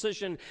the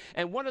decision.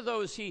 And one of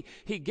those he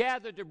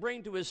gathered to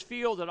bring to his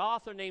field, an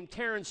author named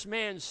Terrence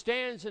Mann,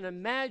 stands and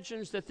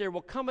imagines that there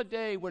will come a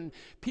day when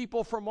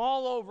people from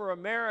all over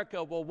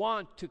America will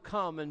want to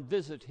come and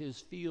visit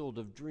his field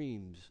of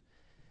dreams.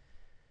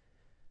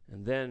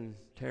 And then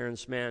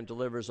Terrence Mann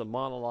delivers a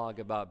monologue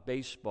about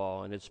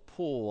baseball and its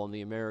pull on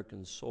the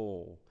American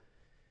soul.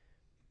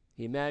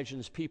 He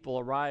imagines people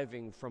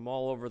arriving from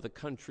all over the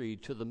country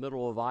to the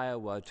middle of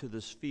Iowa to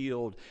this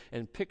field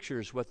and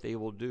pictures what they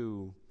will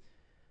do.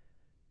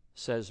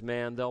 Says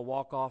Mann, they'll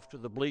walk off to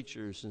the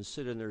bleachers and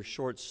sit in their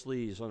short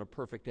sleeves on a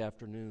perfect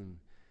afternoon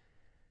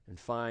and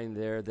find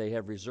there they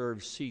have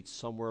reserved seats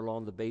somewhere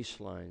along the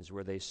baselines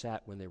where they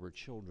sat when they were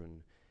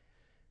children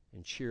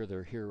and cheer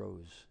their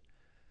heroes.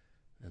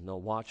 And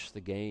they'll watch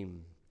the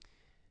game,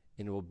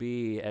 and it will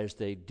be as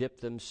they dip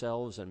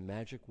themselves in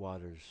magic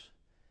waters.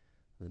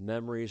 The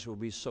memories will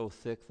be so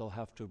thick they'll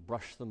have to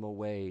brush them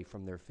away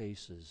from their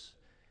faces.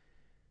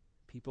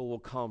 People will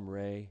come,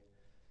 Ray.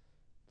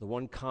 The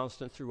one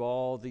constant through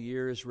all the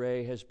years,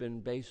 Ray, has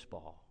been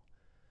baseball.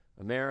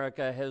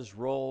 America has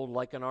rolled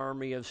like an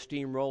army of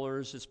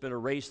steamrollers. It's been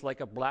erased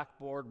like a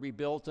blackboard,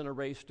 rebuilt and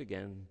erased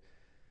again.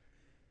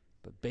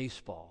 But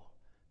baseball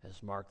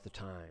has marked the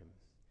time.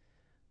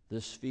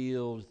 This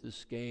field,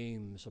 this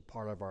game is a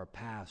part of our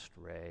past,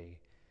 Ray.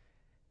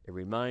 It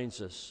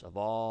reminds us of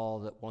all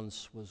that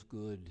once was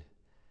good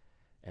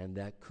and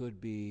that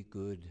could be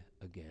good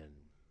again.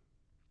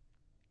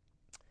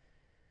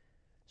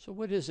 So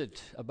what is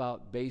it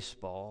about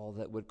baseball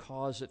that would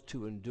cause it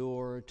to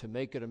endure, to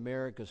make it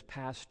America's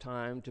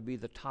pastime, to be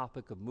the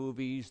topic of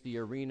movies, the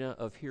arena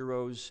of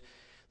heroes,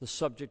 the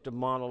subject of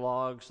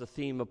monologues, the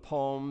theme of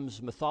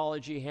poems,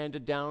 mythology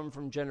handed down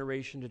from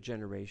generation to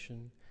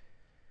generation?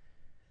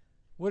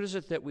 What is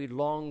it that we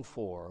long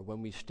for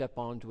when we step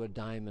onto a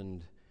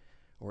diamond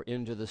or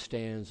into the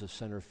stands of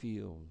center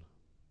field?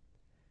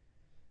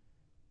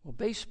 Well,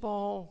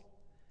 baseball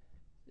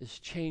is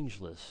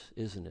changeless,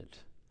 isn't it?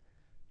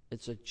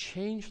 It's a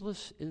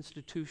changeless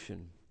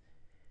institution.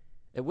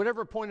 At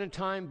whatever point in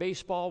time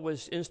baseball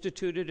was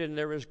instituted, and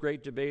there was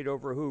great debate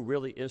over who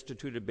really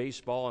instituted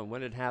baseball and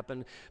when it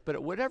happened, but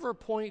at whatever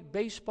point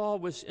baseball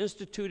was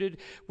instituted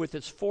with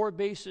its 4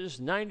 bases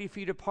 90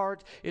 feet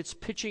apart, its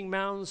pitching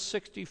mounds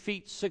 60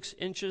 feet 6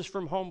 inches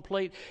from home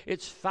plate,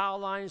 its foul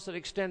lines that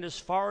extend as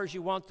far as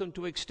you want them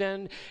to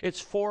extend, its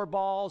 4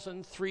 balls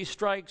and 3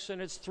 strikes, and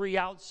its 3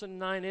 outs and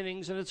 9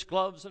 innings, and its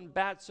gloves and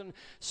bats and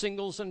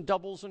singles and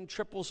doubles and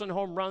triples and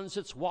home runs,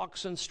 its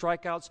walks and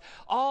strikeouts,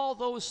 all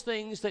those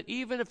things that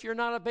even if you're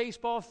not a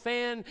baseball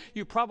fan,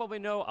 you probably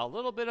know a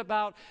little bit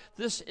about.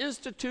 This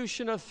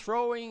institution of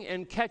throwing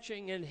and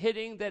catching and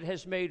hitting that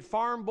has made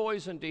farm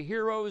boys into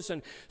heroes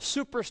and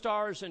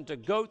superstars into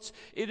goats.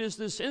 It is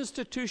this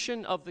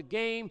institution of the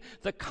game,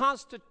 the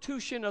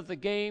constitution of the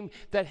game,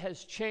 that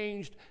has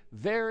changed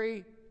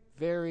very,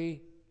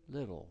 very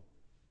little.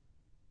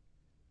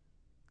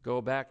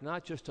 Go back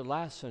not just to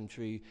last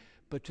century,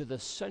 but to the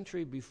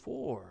century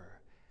before.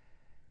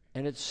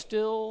 And it's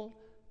still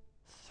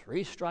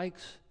 3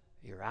 strikes,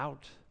 you're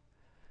out.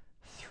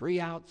 3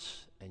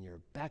 outs, and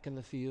you're back in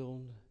the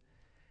field.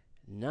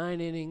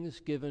 9 innings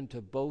given to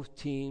both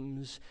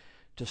teams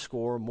to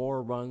score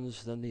more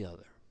runs than the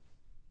other.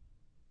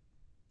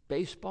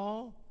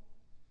 Baseball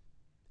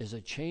is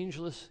a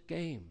changeless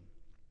game.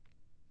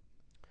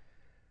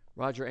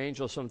 Roger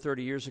Angell, some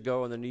 30 years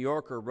ago in the New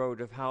Yorker,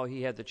 wrote of how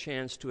he had the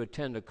chance to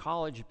attend a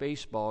college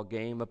baseball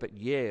game up at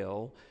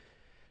Yale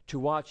to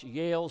watch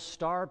Yale's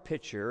star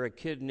pitcher, a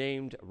kid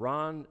named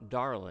Ron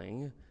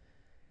Darling.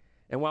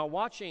 And while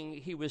watching,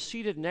 he was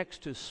seated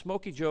next to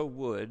Smokey Joe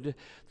Wood,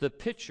 the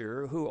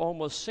pitcher who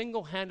almost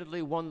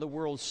single-handedly won the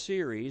World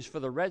Series for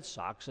the Red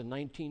Sox in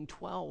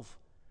 1912.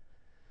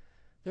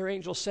 Their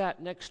Angell sat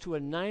next to a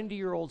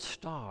 90-year-old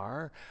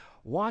star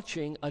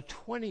watching a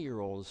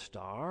 20-year-old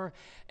star,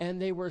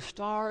 and they were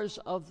stars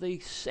of the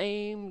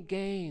same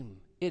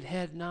game. It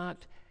had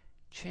not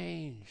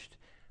changed.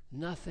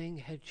 Nothing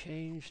had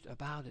changed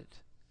about it.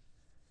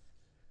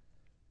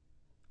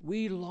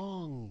 We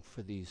long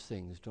for these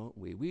things, don't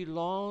we? We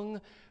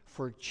long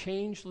for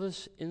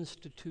changeless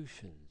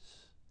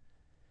institutions.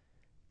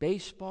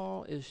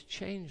 Baseball is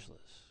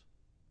changeless.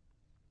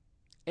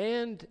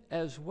 And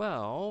as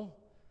well,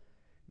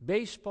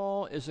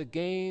 baseball is a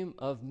game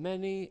of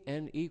many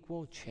and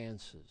equal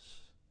chances.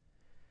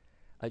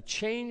 A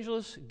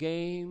changeless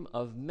game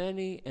of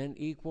many and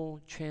equal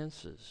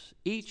chances.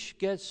 Each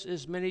gets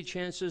as many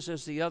chances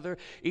as the other.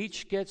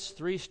 Each gets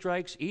 3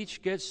 strikes.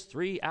 Each gets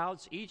 3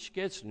 outs. Each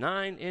gets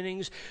 9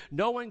 innings.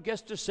 No one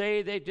gets to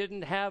say they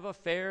didn't have a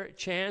fair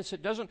chance.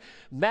 It doesn't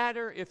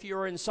matter if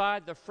you're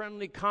inside the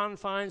friendly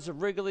confines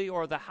of Wrigley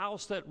or the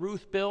house that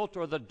Ruth built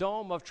or the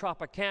dome of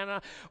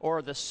Tropicana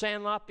or the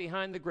sandlot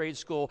behind the grade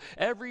school.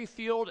 Every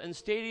field and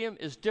stadium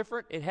is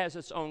different. It has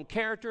its own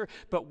character.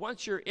 But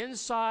once you're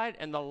inside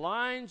and the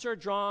lines are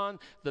drawn,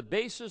 the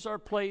bases are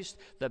placed,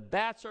 the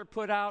bats are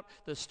put out,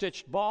 the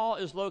stitched ball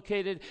is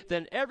located,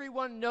 then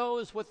everyone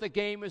knows what the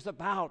game is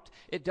about.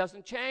 It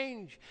doesn't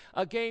change.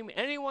 A game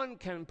anyone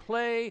can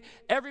play,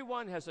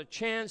 everyone has a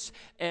chance,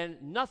 and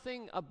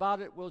nothing about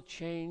it will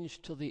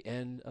change till the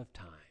end of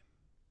time.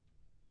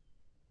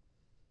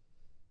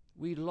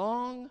 We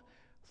long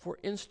for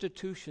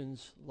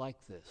institutions like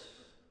this.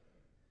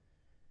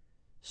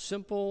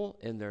 Simple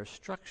in their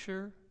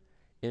structure,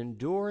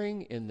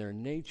 enduring in their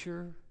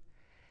nature,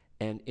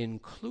 and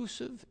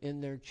inclusive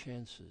in their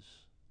chances.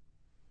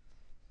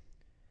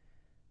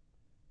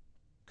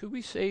 Could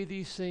we say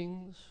these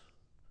things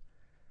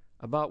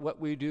about what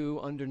we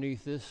do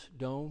underneath this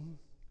dome?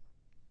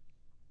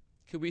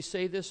 Could we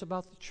say this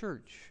about the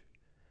church?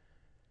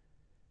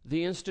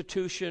 The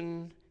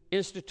institution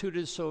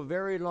instituted so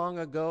very long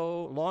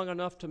ago, long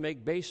enough to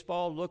make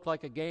baseball look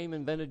like a game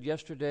invented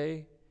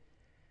yesterday.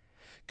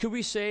 Could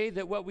we say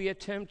that what we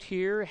attempt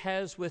here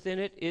has within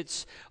it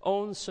its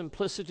own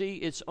simplicity,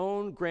 its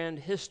own grand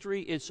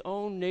history, its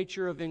own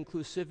nature of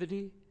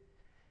inclusivity?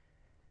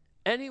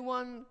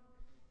 Anyone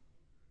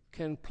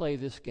can play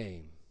this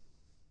game.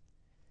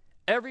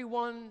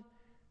 Everyone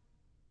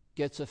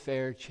gets a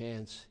fair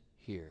chance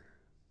here.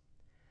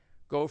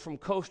 Go from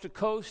coast to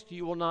coast,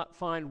 you will not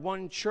find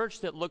one church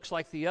that looks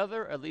like the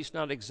other, at least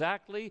not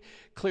exactly.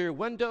 Clear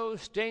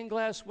windows, stained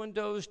glass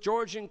windows,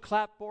 Georgian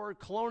clapboard,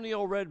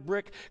 colonial red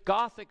brick,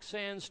 Gothic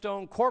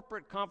sandstone,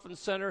 corporate conference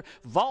center,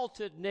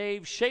 vaulted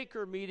nave,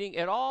 shaker meeting.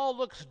 It all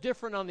looks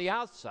different on the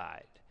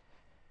outside.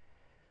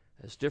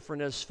 As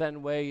different as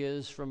Fenway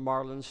is from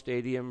Marlin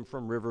Stadium,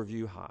 from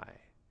Riverview High.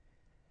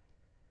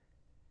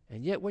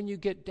 And yet when you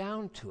get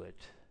down to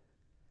it,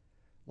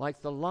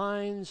 like the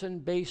lines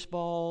and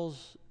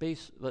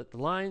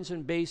lines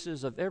and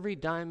bases of every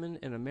diamond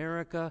in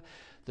America,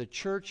 the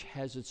church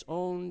has its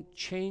own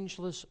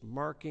changeless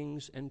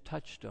markings and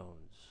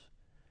touchstones.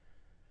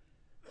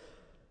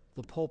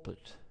 The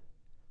pulpit,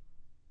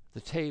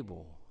 the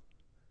table,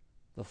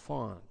 the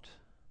font.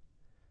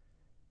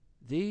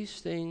 These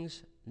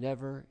things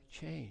never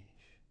change.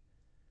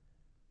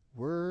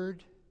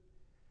 Word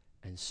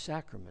and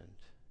sacrament,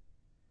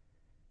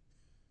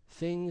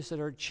 things that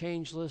are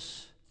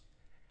changeless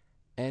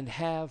and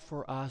have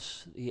for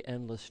us the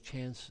endless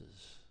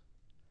chances.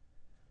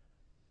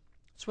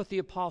 It's what the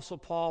Apostle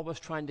Paul was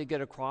trying to get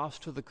across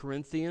to the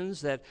Corinthians,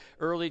 that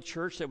early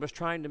church that was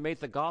trying to make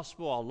the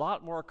gospel a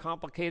lot more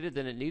complicated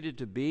than it needed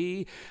to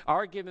be.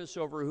 Arguments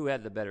over who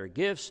had the better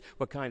gifts,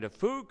 what kind of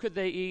food could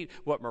they eat,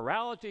 what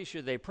morality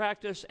should they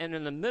practice. And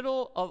in the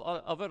middle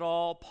of it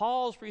all,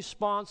 Paul's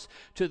response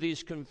to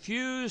these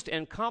confused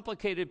and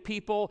complicated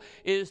people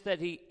is that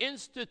he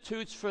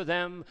institutes for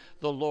them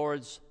the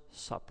Lord's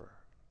Supper.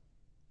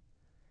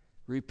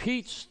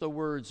 Repeats the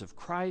words of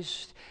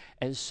Christ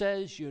and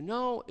says,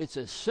 it's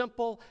as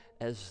simple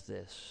as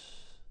this.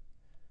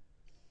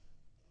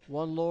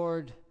 One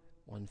Lord,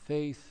 one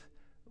faith,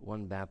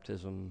 one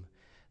baptism.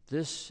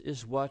 This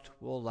is what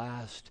will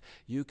last.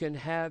 You can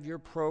have your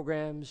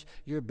programs,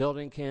 your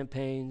building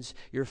campaigns,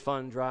 your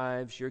fund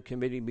drives, your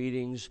committee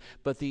meetings,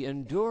 but the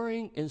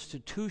enduring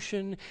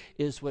institution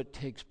is what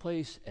takes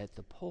place at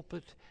the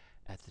pulpit,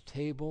 at the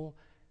table,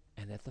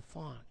 and at the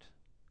font.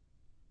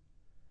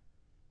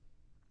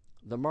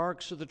 The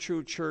marks of the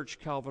true church,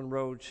 Calvin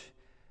wrote,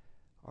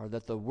 are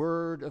that the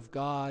word of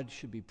God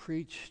should be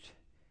preached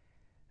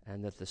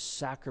and that the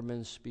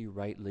sacraments be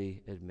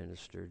rightly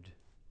administered.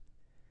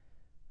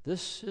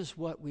 This is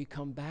what we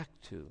come back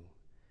to.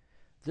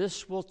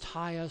 This will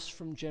tie us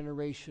from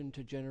generation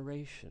to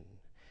generation.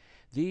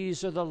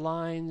 These are the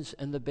lines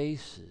and the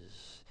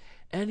bases.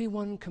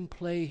 Anyone can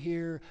play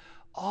here.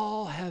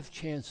 All have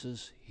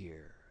chances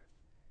here.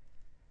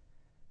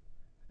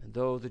 And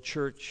though the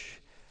church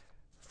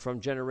from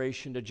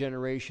generation to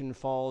generation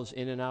falls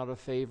in and out of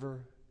favor,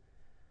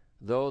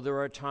 though there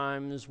are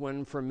times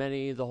when for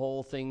many the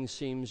whole thing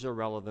seems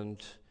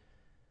irrelevant,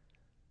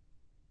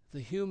 the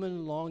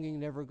human longing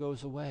never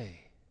goes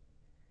away.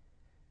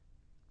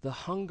 The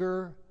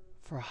hunger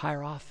for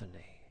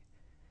hierophany,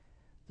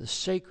 the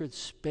sacred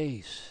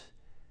space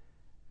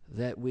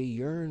that we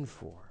yearn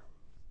for.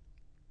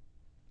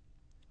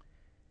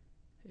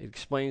 It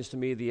explains to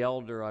me the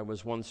elder I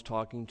was once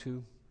talking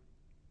to.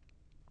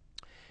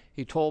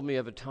 He told me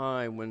of a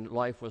time when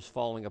life was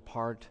falling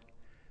apart,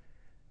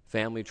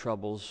 family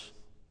troubles,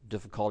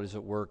 difficulties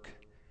at work,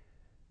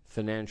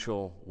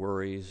 financial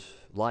worries.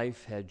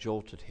 Life had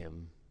jolted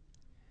him.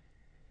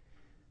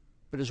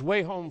 But his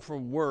way home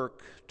from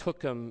work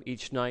took him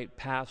each night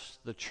past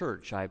the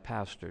church I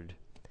pastored,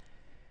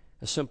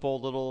 a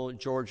simple little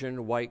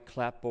Georgian white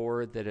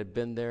clapboard that had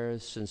been there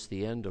since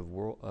the end of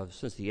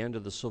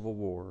the Civil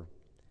War.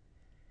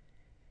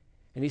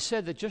 And he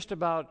said that just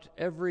about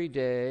every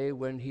day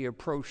when he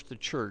approached the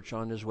church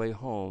on his way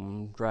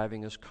home,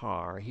 driving his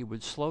car, he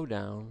would slow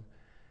down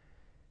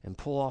and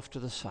pull off to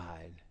the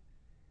side.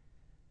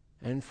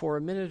 And for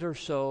a minute or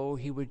so,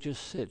 he would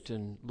just sit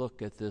and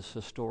look at this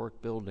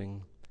historic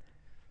building,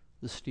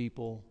 the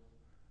steeple,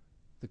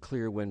 the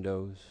clear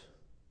windows,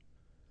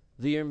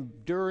 the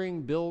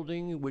enduring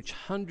building which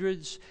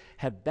hundreds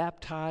had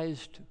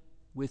baptized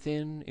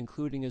within,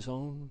 including his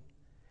own.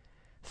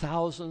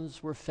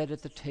 Thousands were fed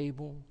at the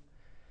table.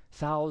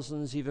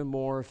 Thousands even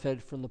more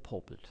fed from the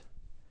pulpit.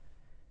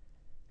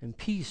 And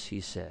peace, he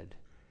said,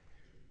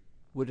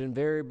 would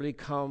invariably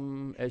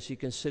come as he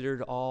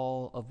considered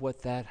all of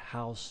what that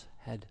house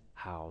had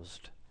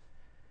housed,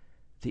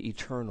 the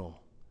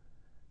eternal,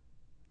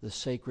 the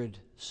sacred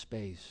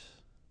space.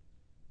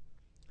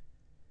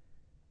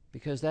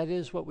 Because that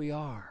is what we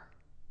are.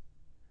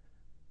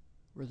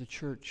 We're the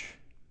church.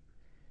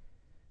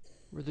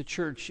 We're the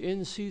church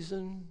in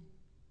season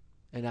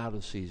and out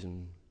of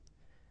season.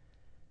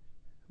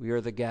 We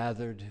are the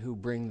gathered who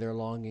bring their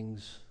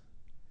longings,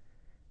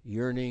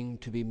 yearning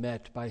to be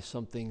met by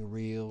something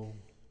real,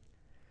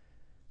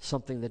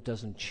 something that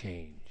doesn't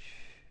change.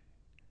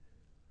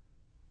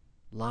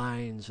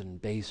 Lines and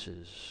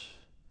bases,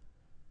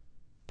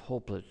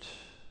 pulpit,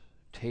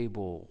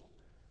 table,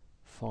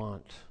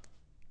 font,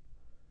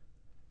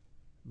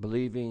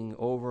 believing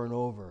over and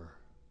over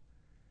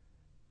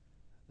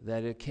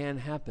that it can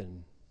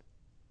happen.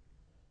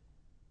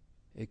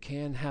 It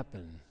can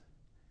happen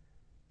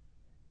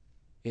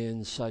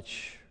in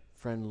such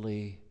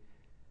friendly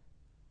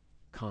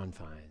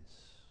confines.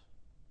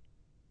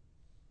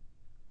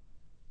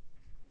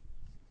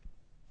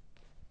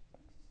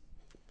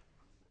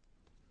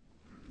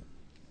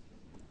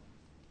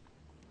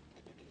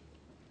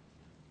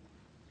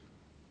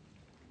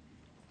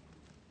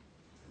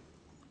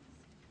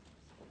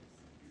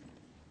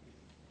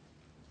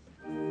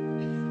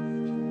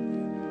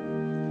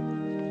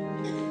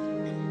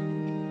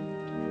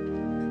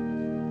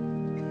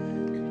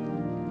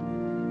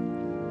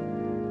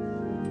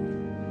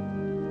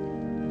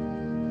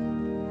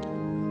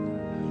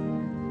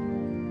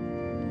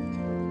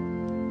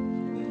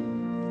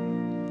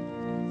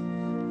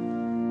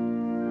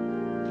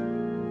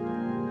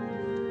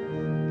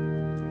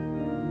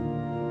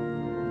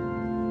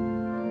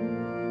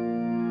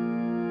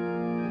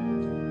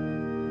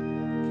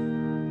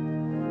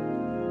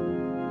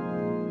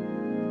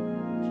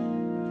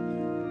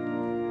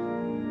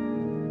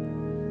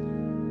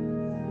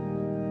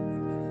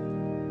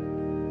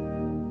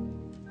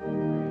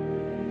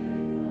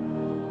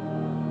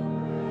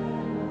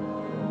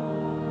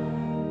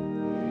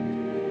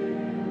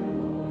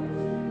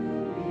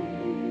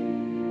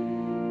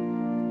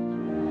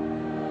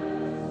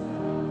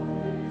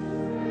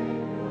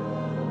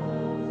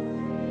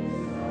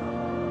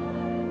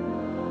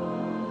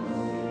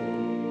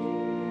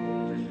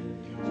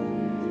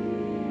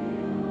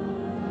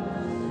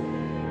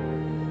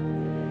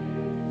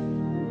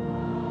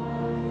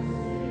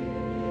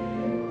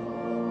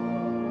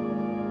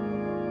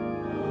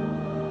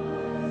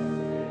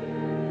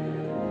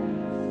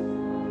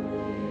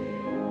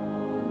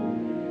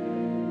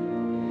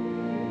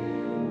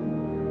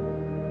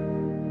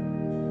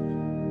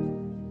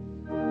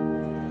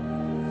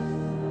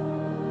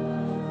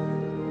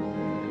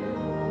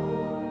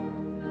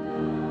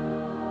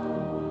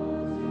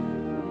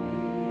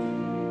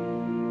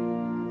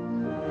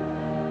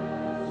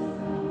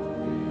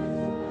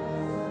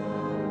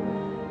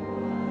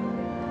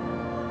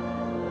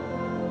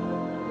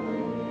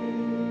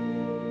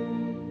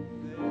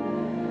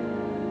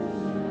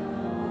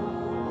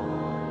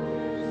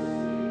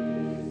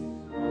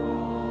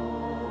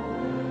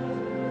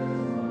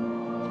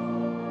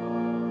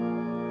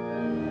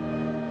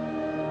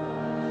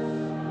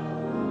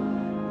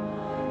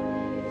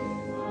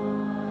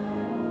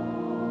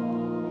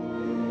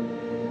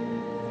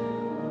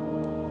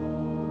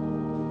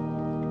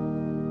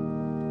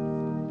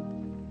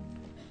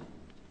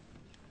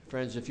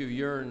 Friends, if you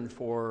yearn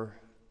for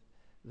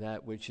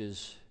that which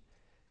is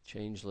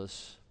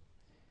changeless,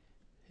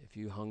 if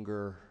you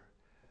hunger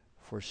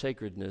for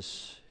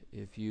sacredness,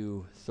 if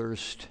you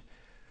thirst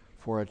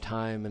for a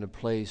time and a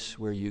place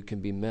where you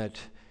can be met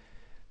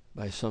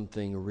by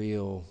something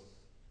real,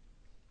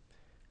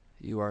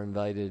 you are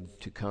invited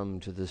to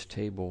come to this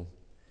table.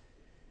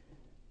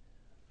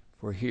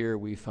 For here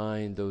we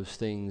find those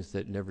things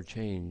that never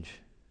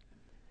change.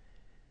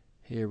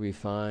 Here we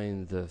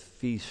find the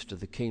feast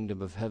of the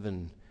kingdom of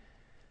heaven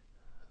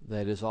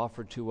that is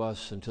offered to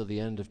us until the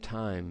end of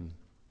time,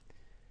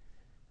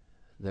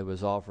 that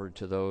was offered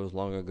to those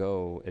long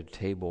ago at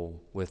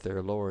table with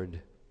their Lord.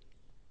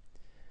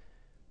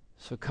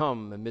 So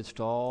come amidst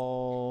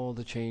all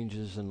the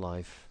changes in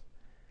life,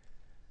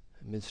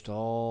 amidst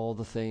all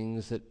the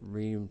things that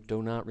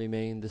do not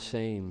remain the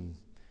same.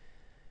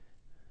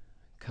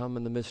 Come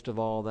in the midst of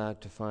all that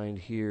to find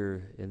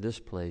here in this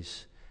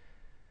place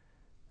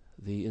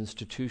the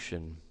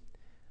institution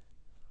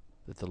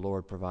that the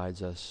Lord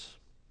provides us.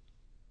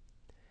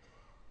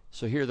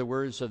 So hear the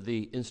words of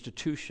the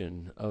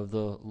institution of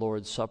the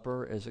Lord's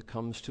Supper as it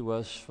comes to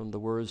us from the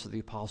words of the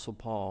Apostle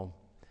Paul.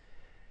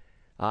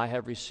 I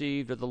have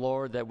received of the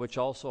Lord that which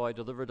also I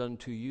delivered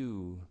unto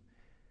you.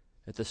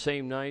 At the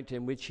same night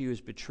in which he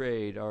was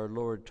betrayed, our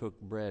Lord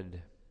took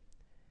bread.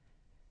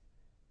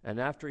 And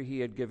after he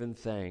had given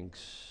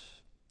thanks,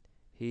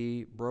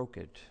 he broke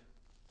it.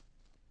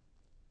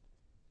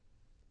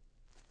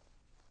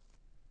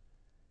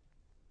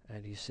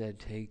 And he said,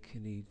 take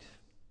and eat.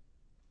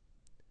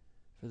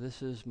 For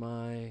this is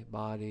my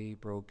body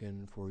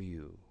broken for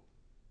you.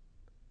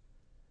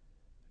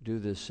 Do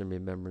this in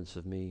remembrance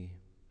of me.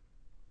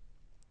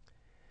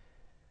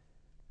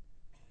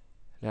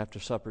 And after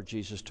supper,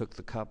 Jesus took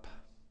the cup,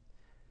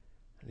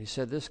 and he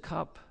said, this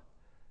cup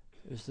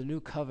is the new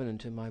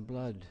covenant in my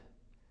blood.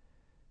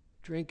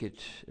 Drink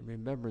it in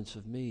remembrance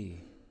of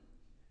me.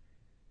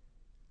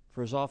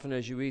 For as often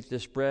as you eat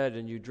this bread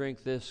and you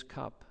drink this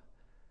cup,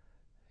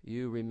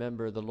 you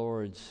remember the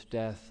Lord's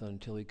death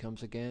until he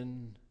comes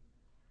again.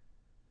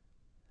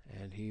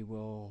 And he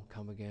will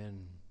come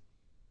again.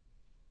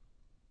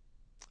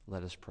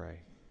 Let us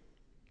pray.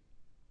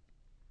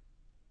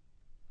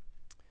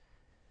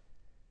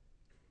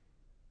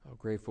 How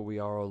grateful we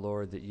are, O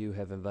Lord, that you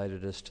have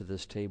invited us to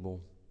this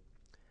table,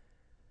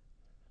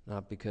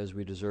 not because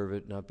we deserve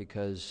it, not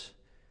because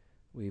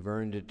we've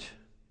earned it,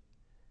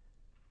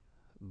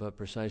 but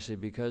precisely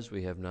because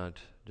we have not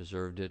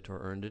deserved it or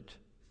earned it.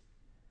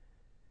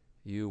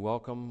 You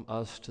welcome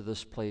us to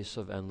this place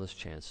of endless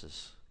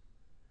chances,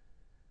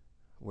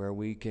 where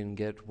we can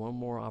get one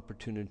more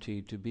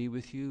opportunity to be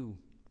with you,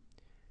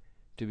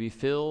 to be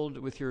filled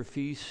with your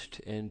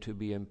feast, and to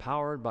be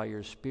empowered by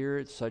your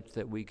Spirit such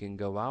that we can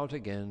go out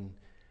again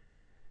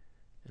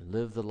and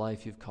live the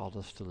life you've called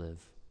us to live.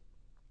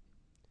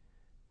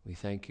 We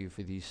thank you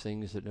for these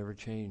things that never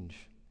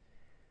change,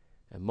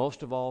 and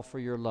most of all for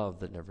your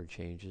love that never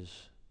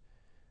changes,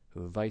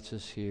 who invites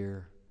us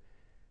here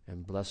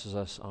and blesses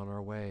us on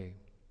our way.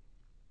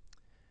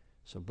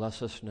 So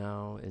bless us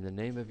now in the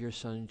name of your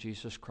Son,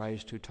 Jesus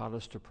Christ, who taught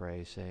us to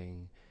pray,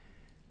 saying,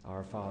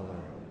 Our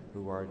Father,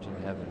 who art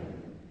in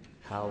heaven,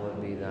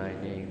 hallowed be thy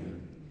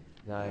name.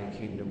 Thy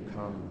kingdom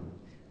come,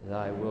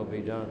 thy will be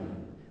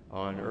done,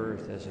 on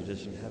earth as it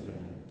is in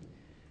heaven.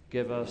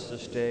 Give us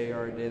this day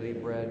our daily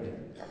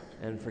bread,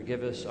 and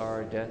forgive us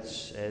our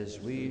debts as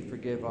we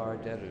forgive our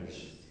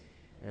debtors.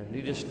 And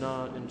lead us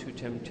not into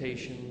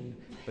temptation,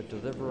 but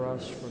deliver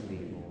us from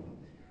evil.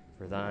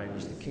 For thine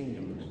is the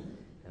kingdom,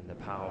 and the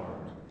power,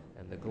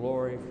 and the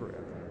glory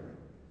forever.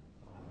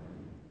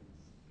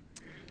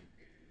 Amen.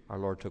 Our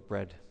Lord took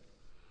bread.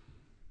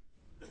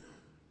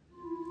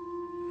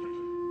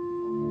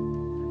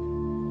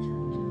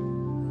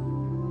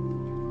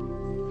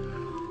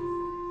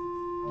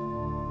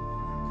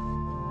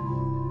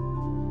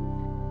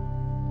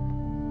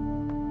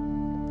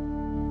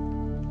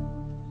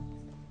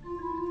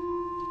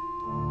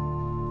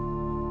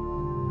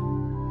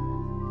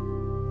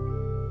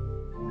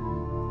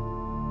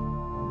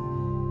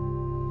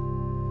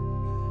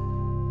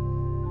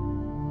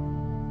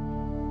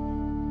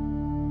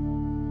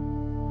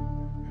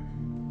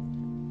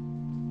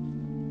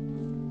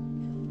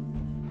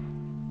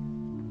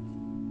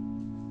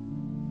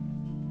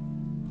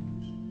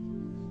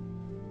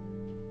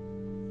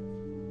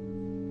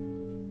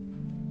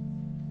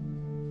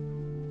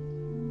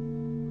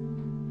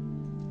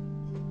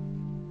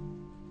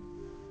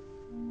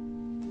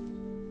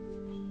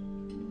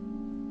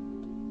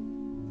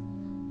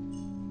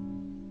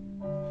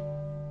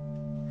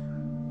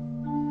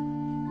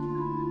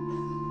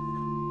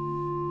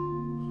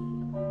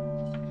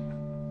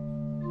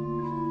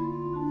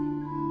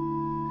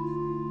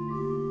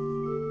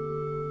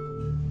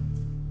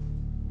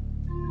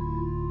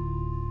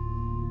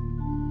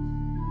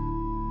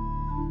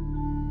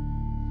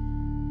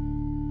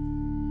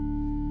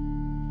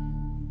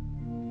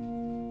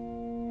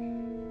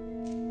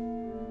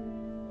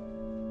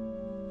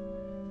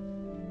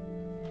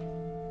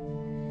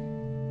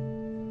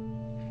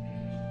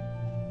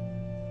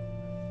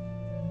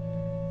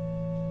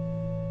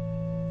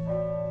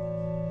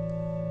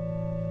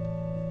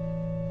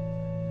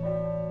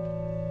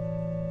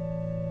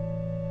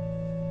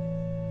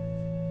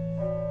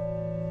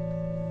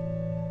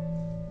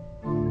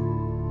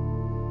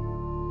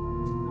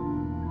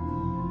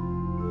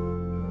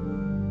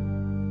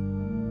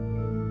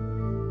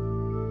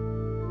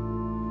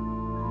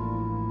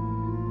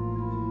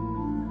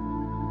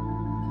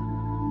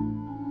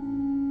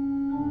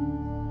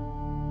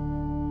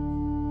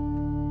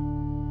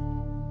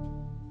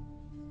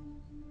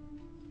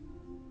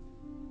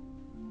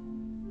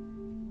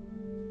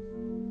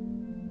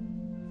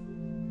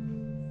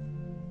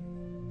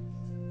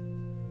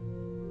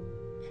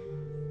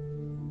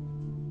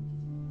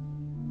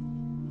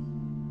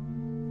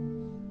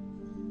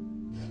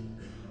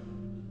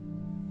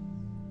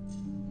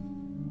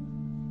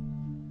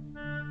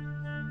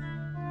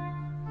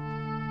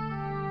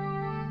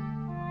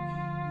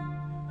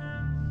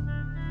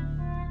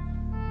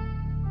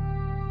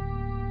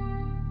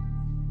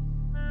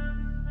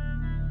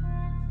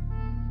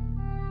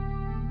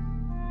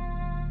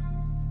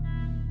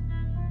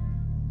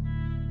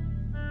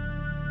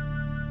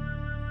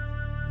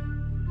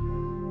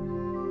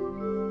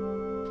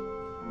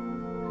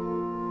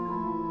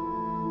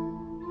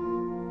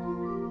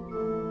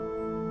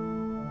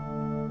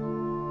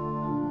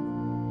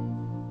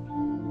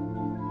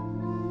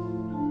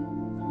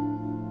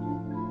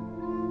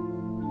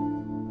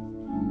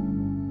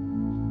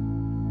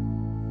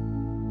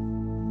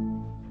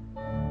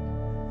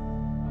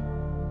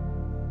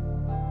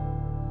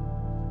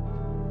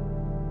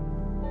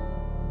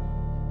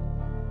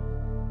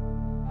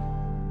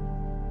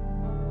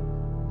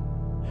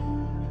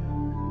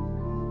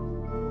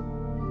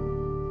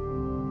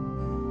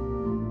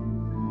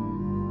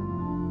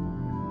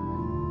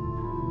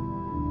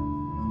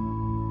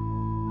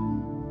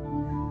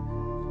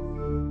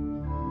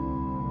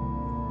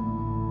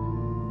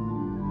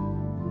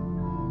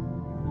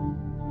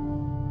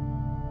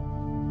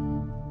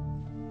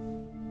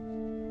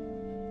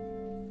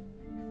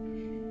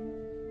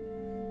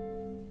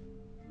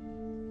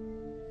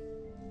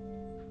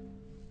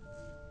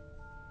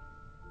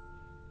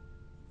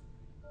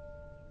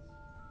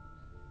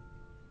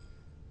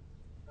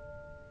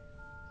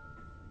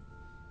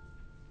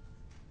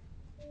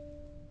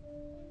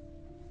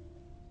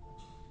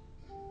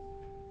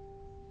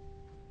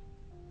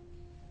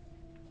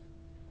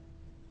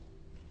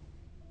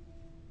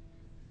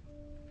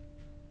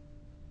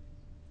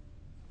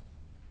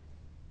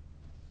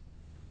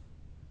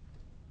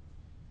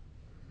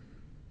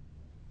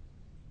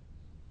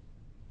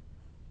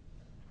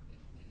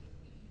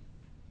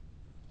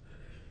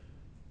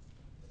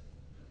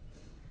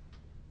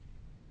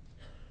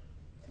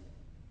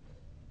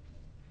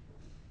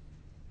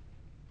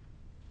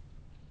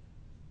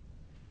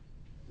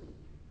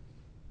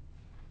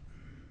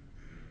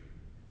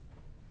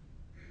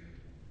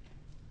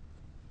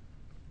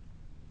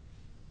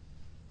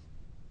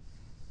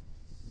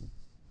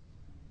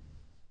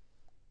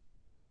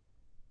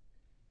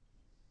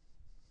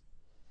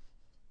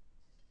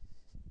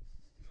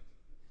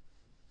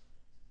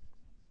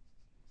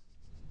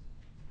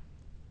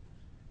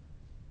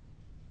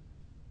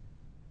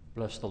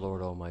 Bless the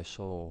Lord, O my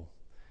soul,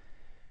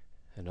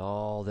 and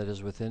all that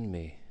is within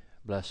me.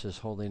 Bless his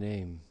holy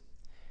name.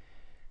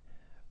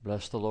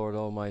 Bless the Lord,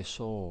 O my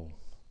soul,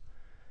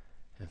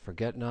 and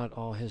forget not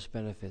all his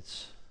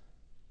benefits,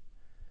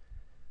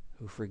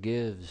 who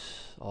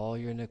forgives all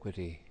your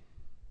iniquity,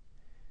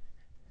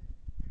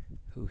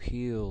 who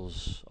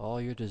heals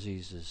all your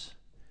diseases,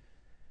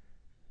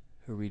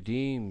 who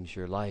redeems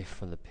your life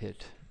from the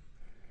pit,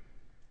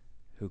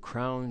 who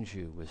crowns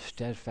you with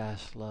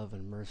steadfast love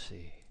and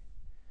mercy,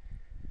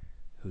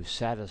 who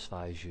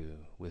satisfies you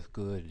with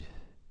good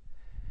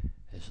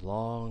as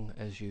long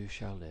as you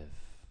shall live.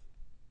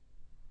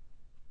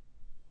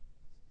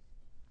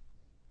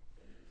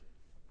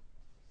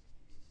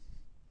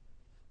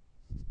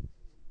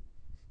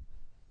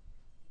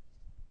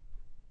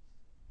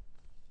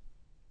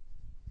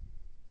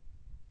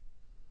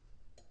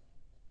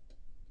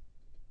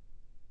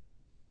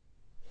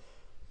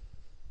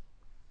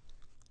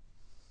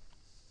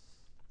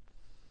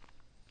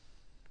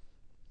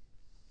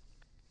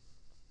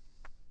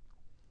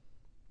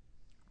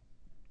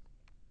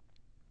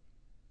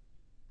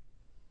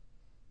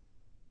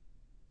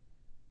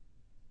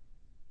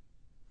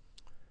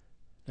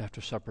 After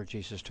supper,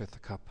 Jesus took the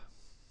cup.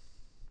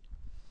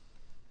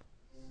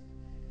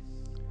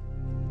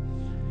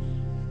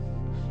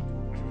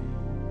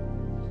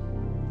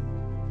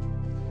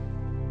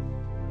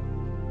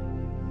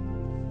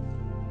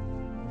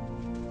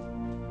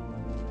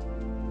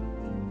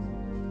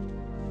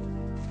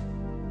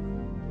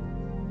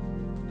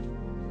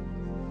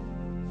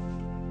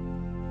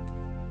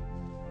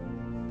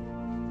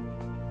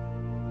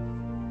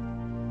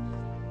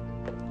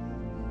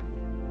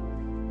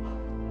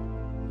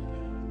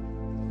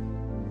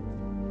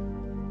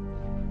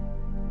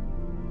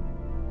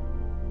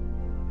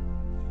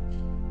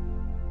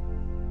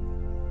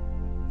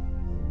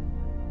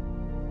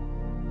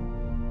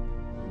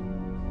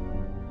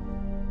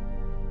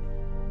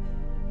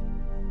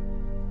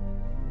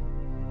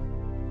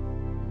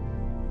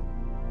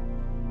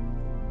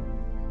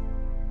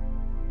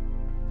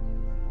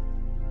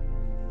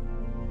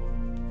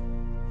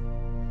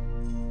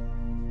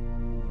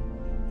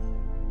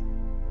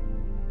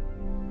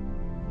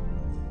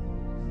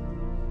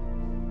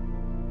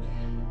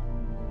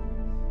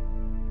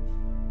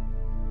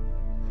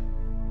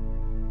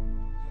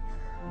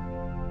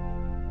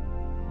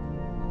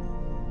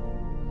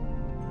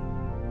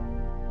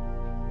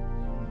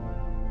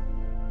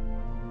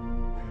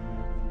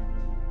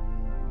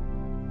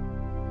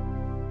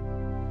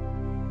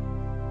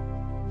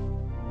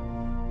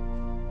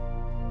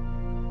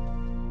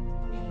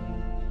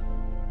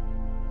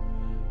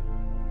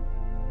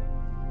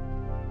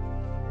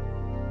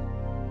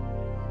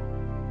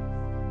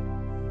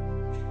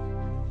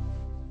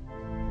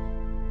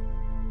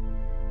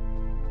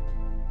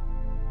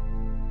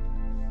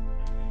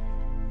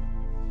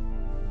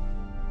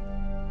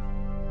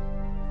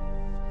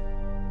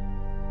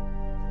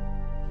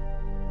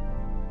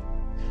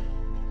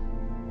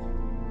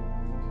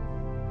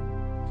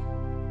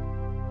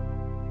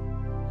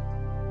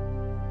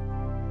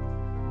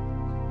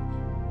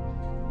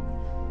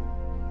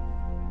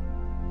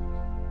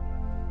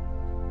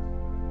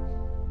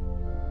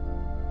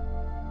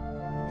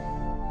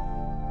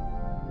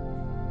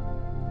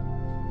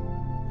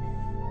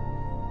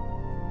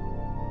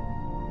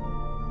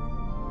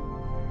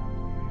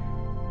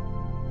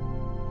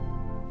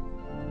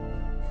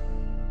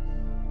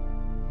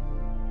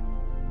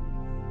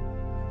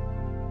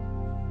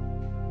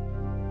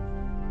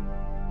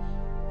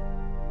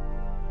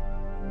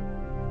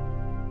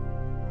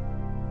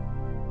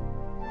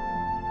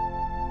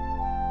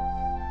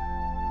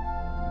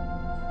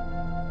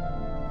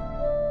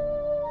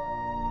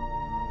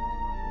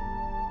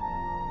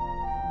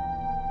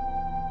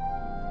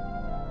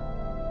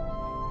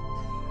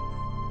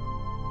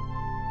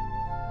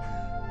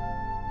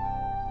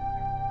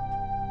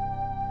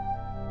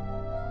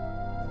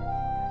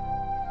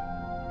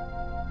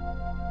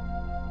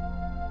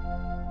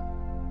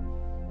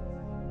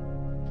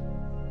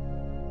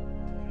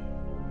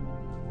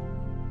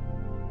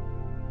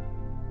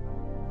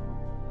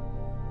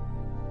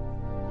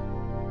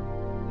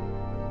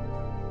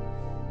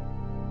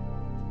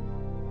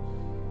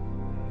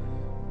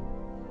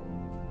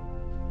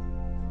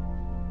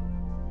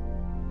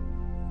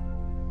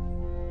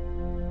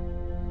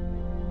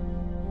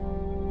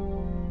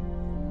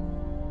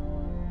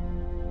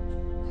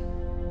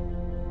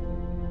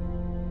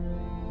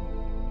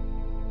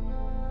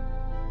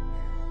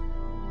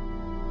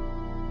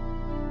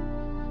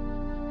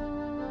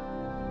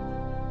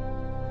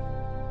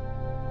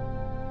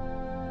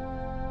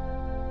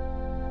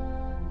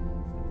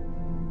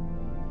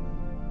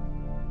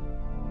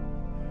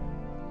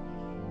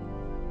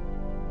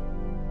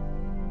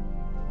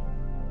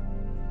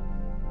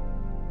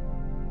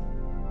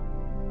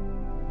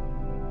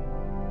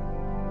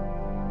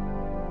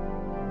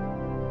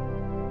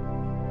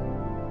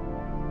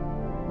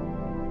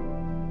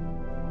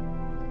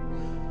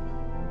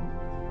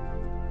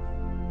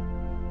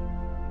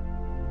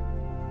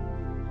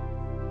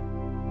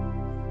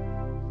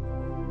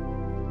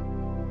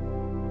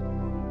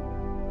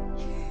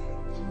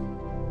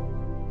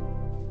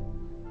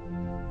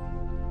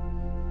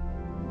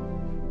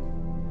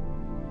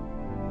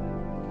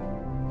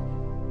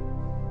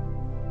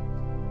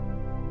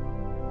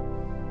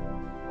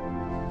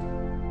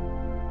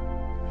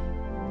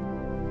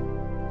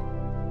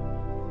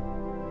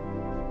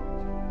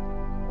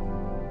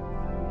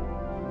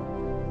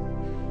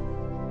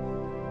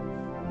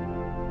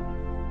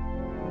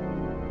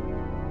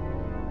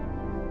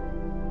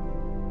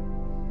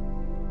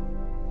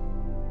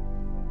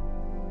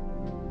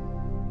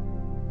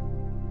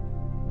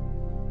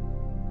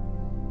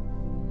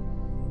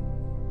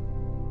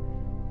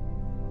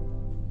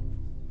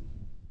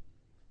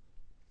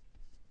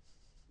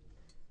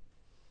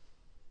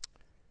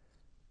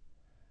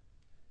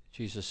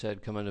 Jesus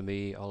said, "Come unto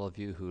me, all of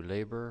you who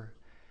labor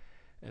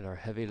and are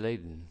heavy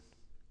laden,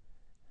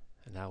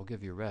 and I will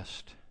give you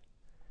rest.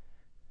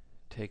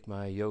 Take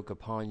my yoke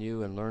upon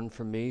you and learn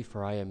from me,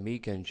 for I am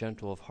meek and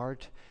gentle of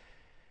heart,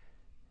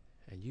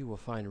 and you will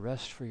find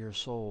rest for your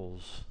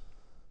souls.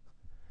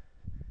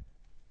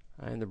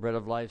 I am the bread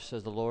of life,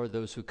 says the Lord.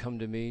 Those who come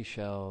to me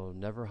shall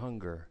never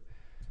hunger.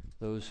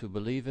 Those who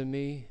believe in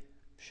me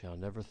shall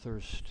never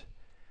thirst.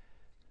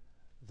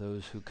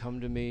 Those who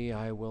come to me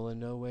I will in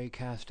no way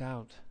cast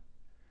out.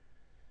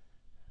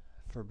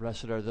 For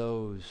blessed are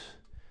those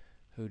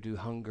who do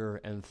hunger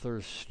and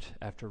thirst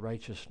after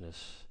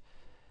righteousness,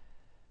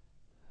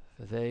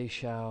 for they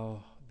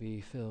shall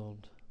be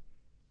filled."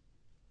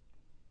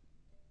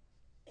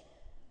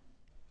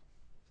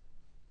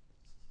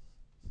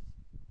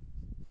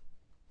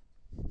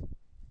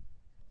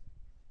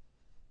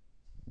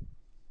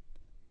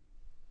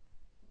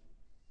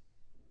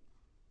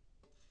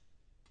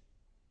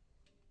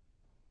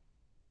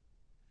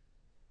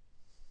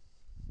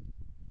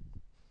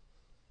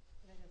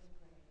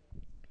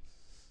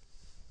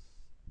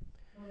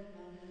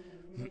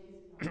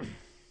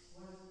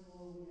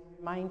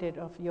 Reminded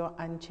of your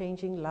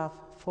unchanging love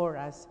for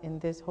us in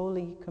this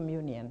Holy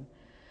Communion.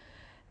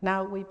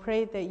 Now we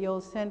pray that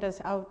you'll send us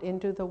out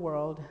into the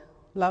world,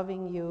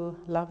 loving you,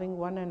 loving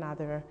one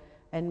another,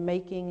 and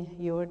making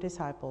your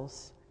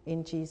disciples.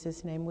 In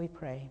Jesus' name we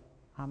pray.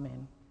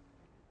 Amen.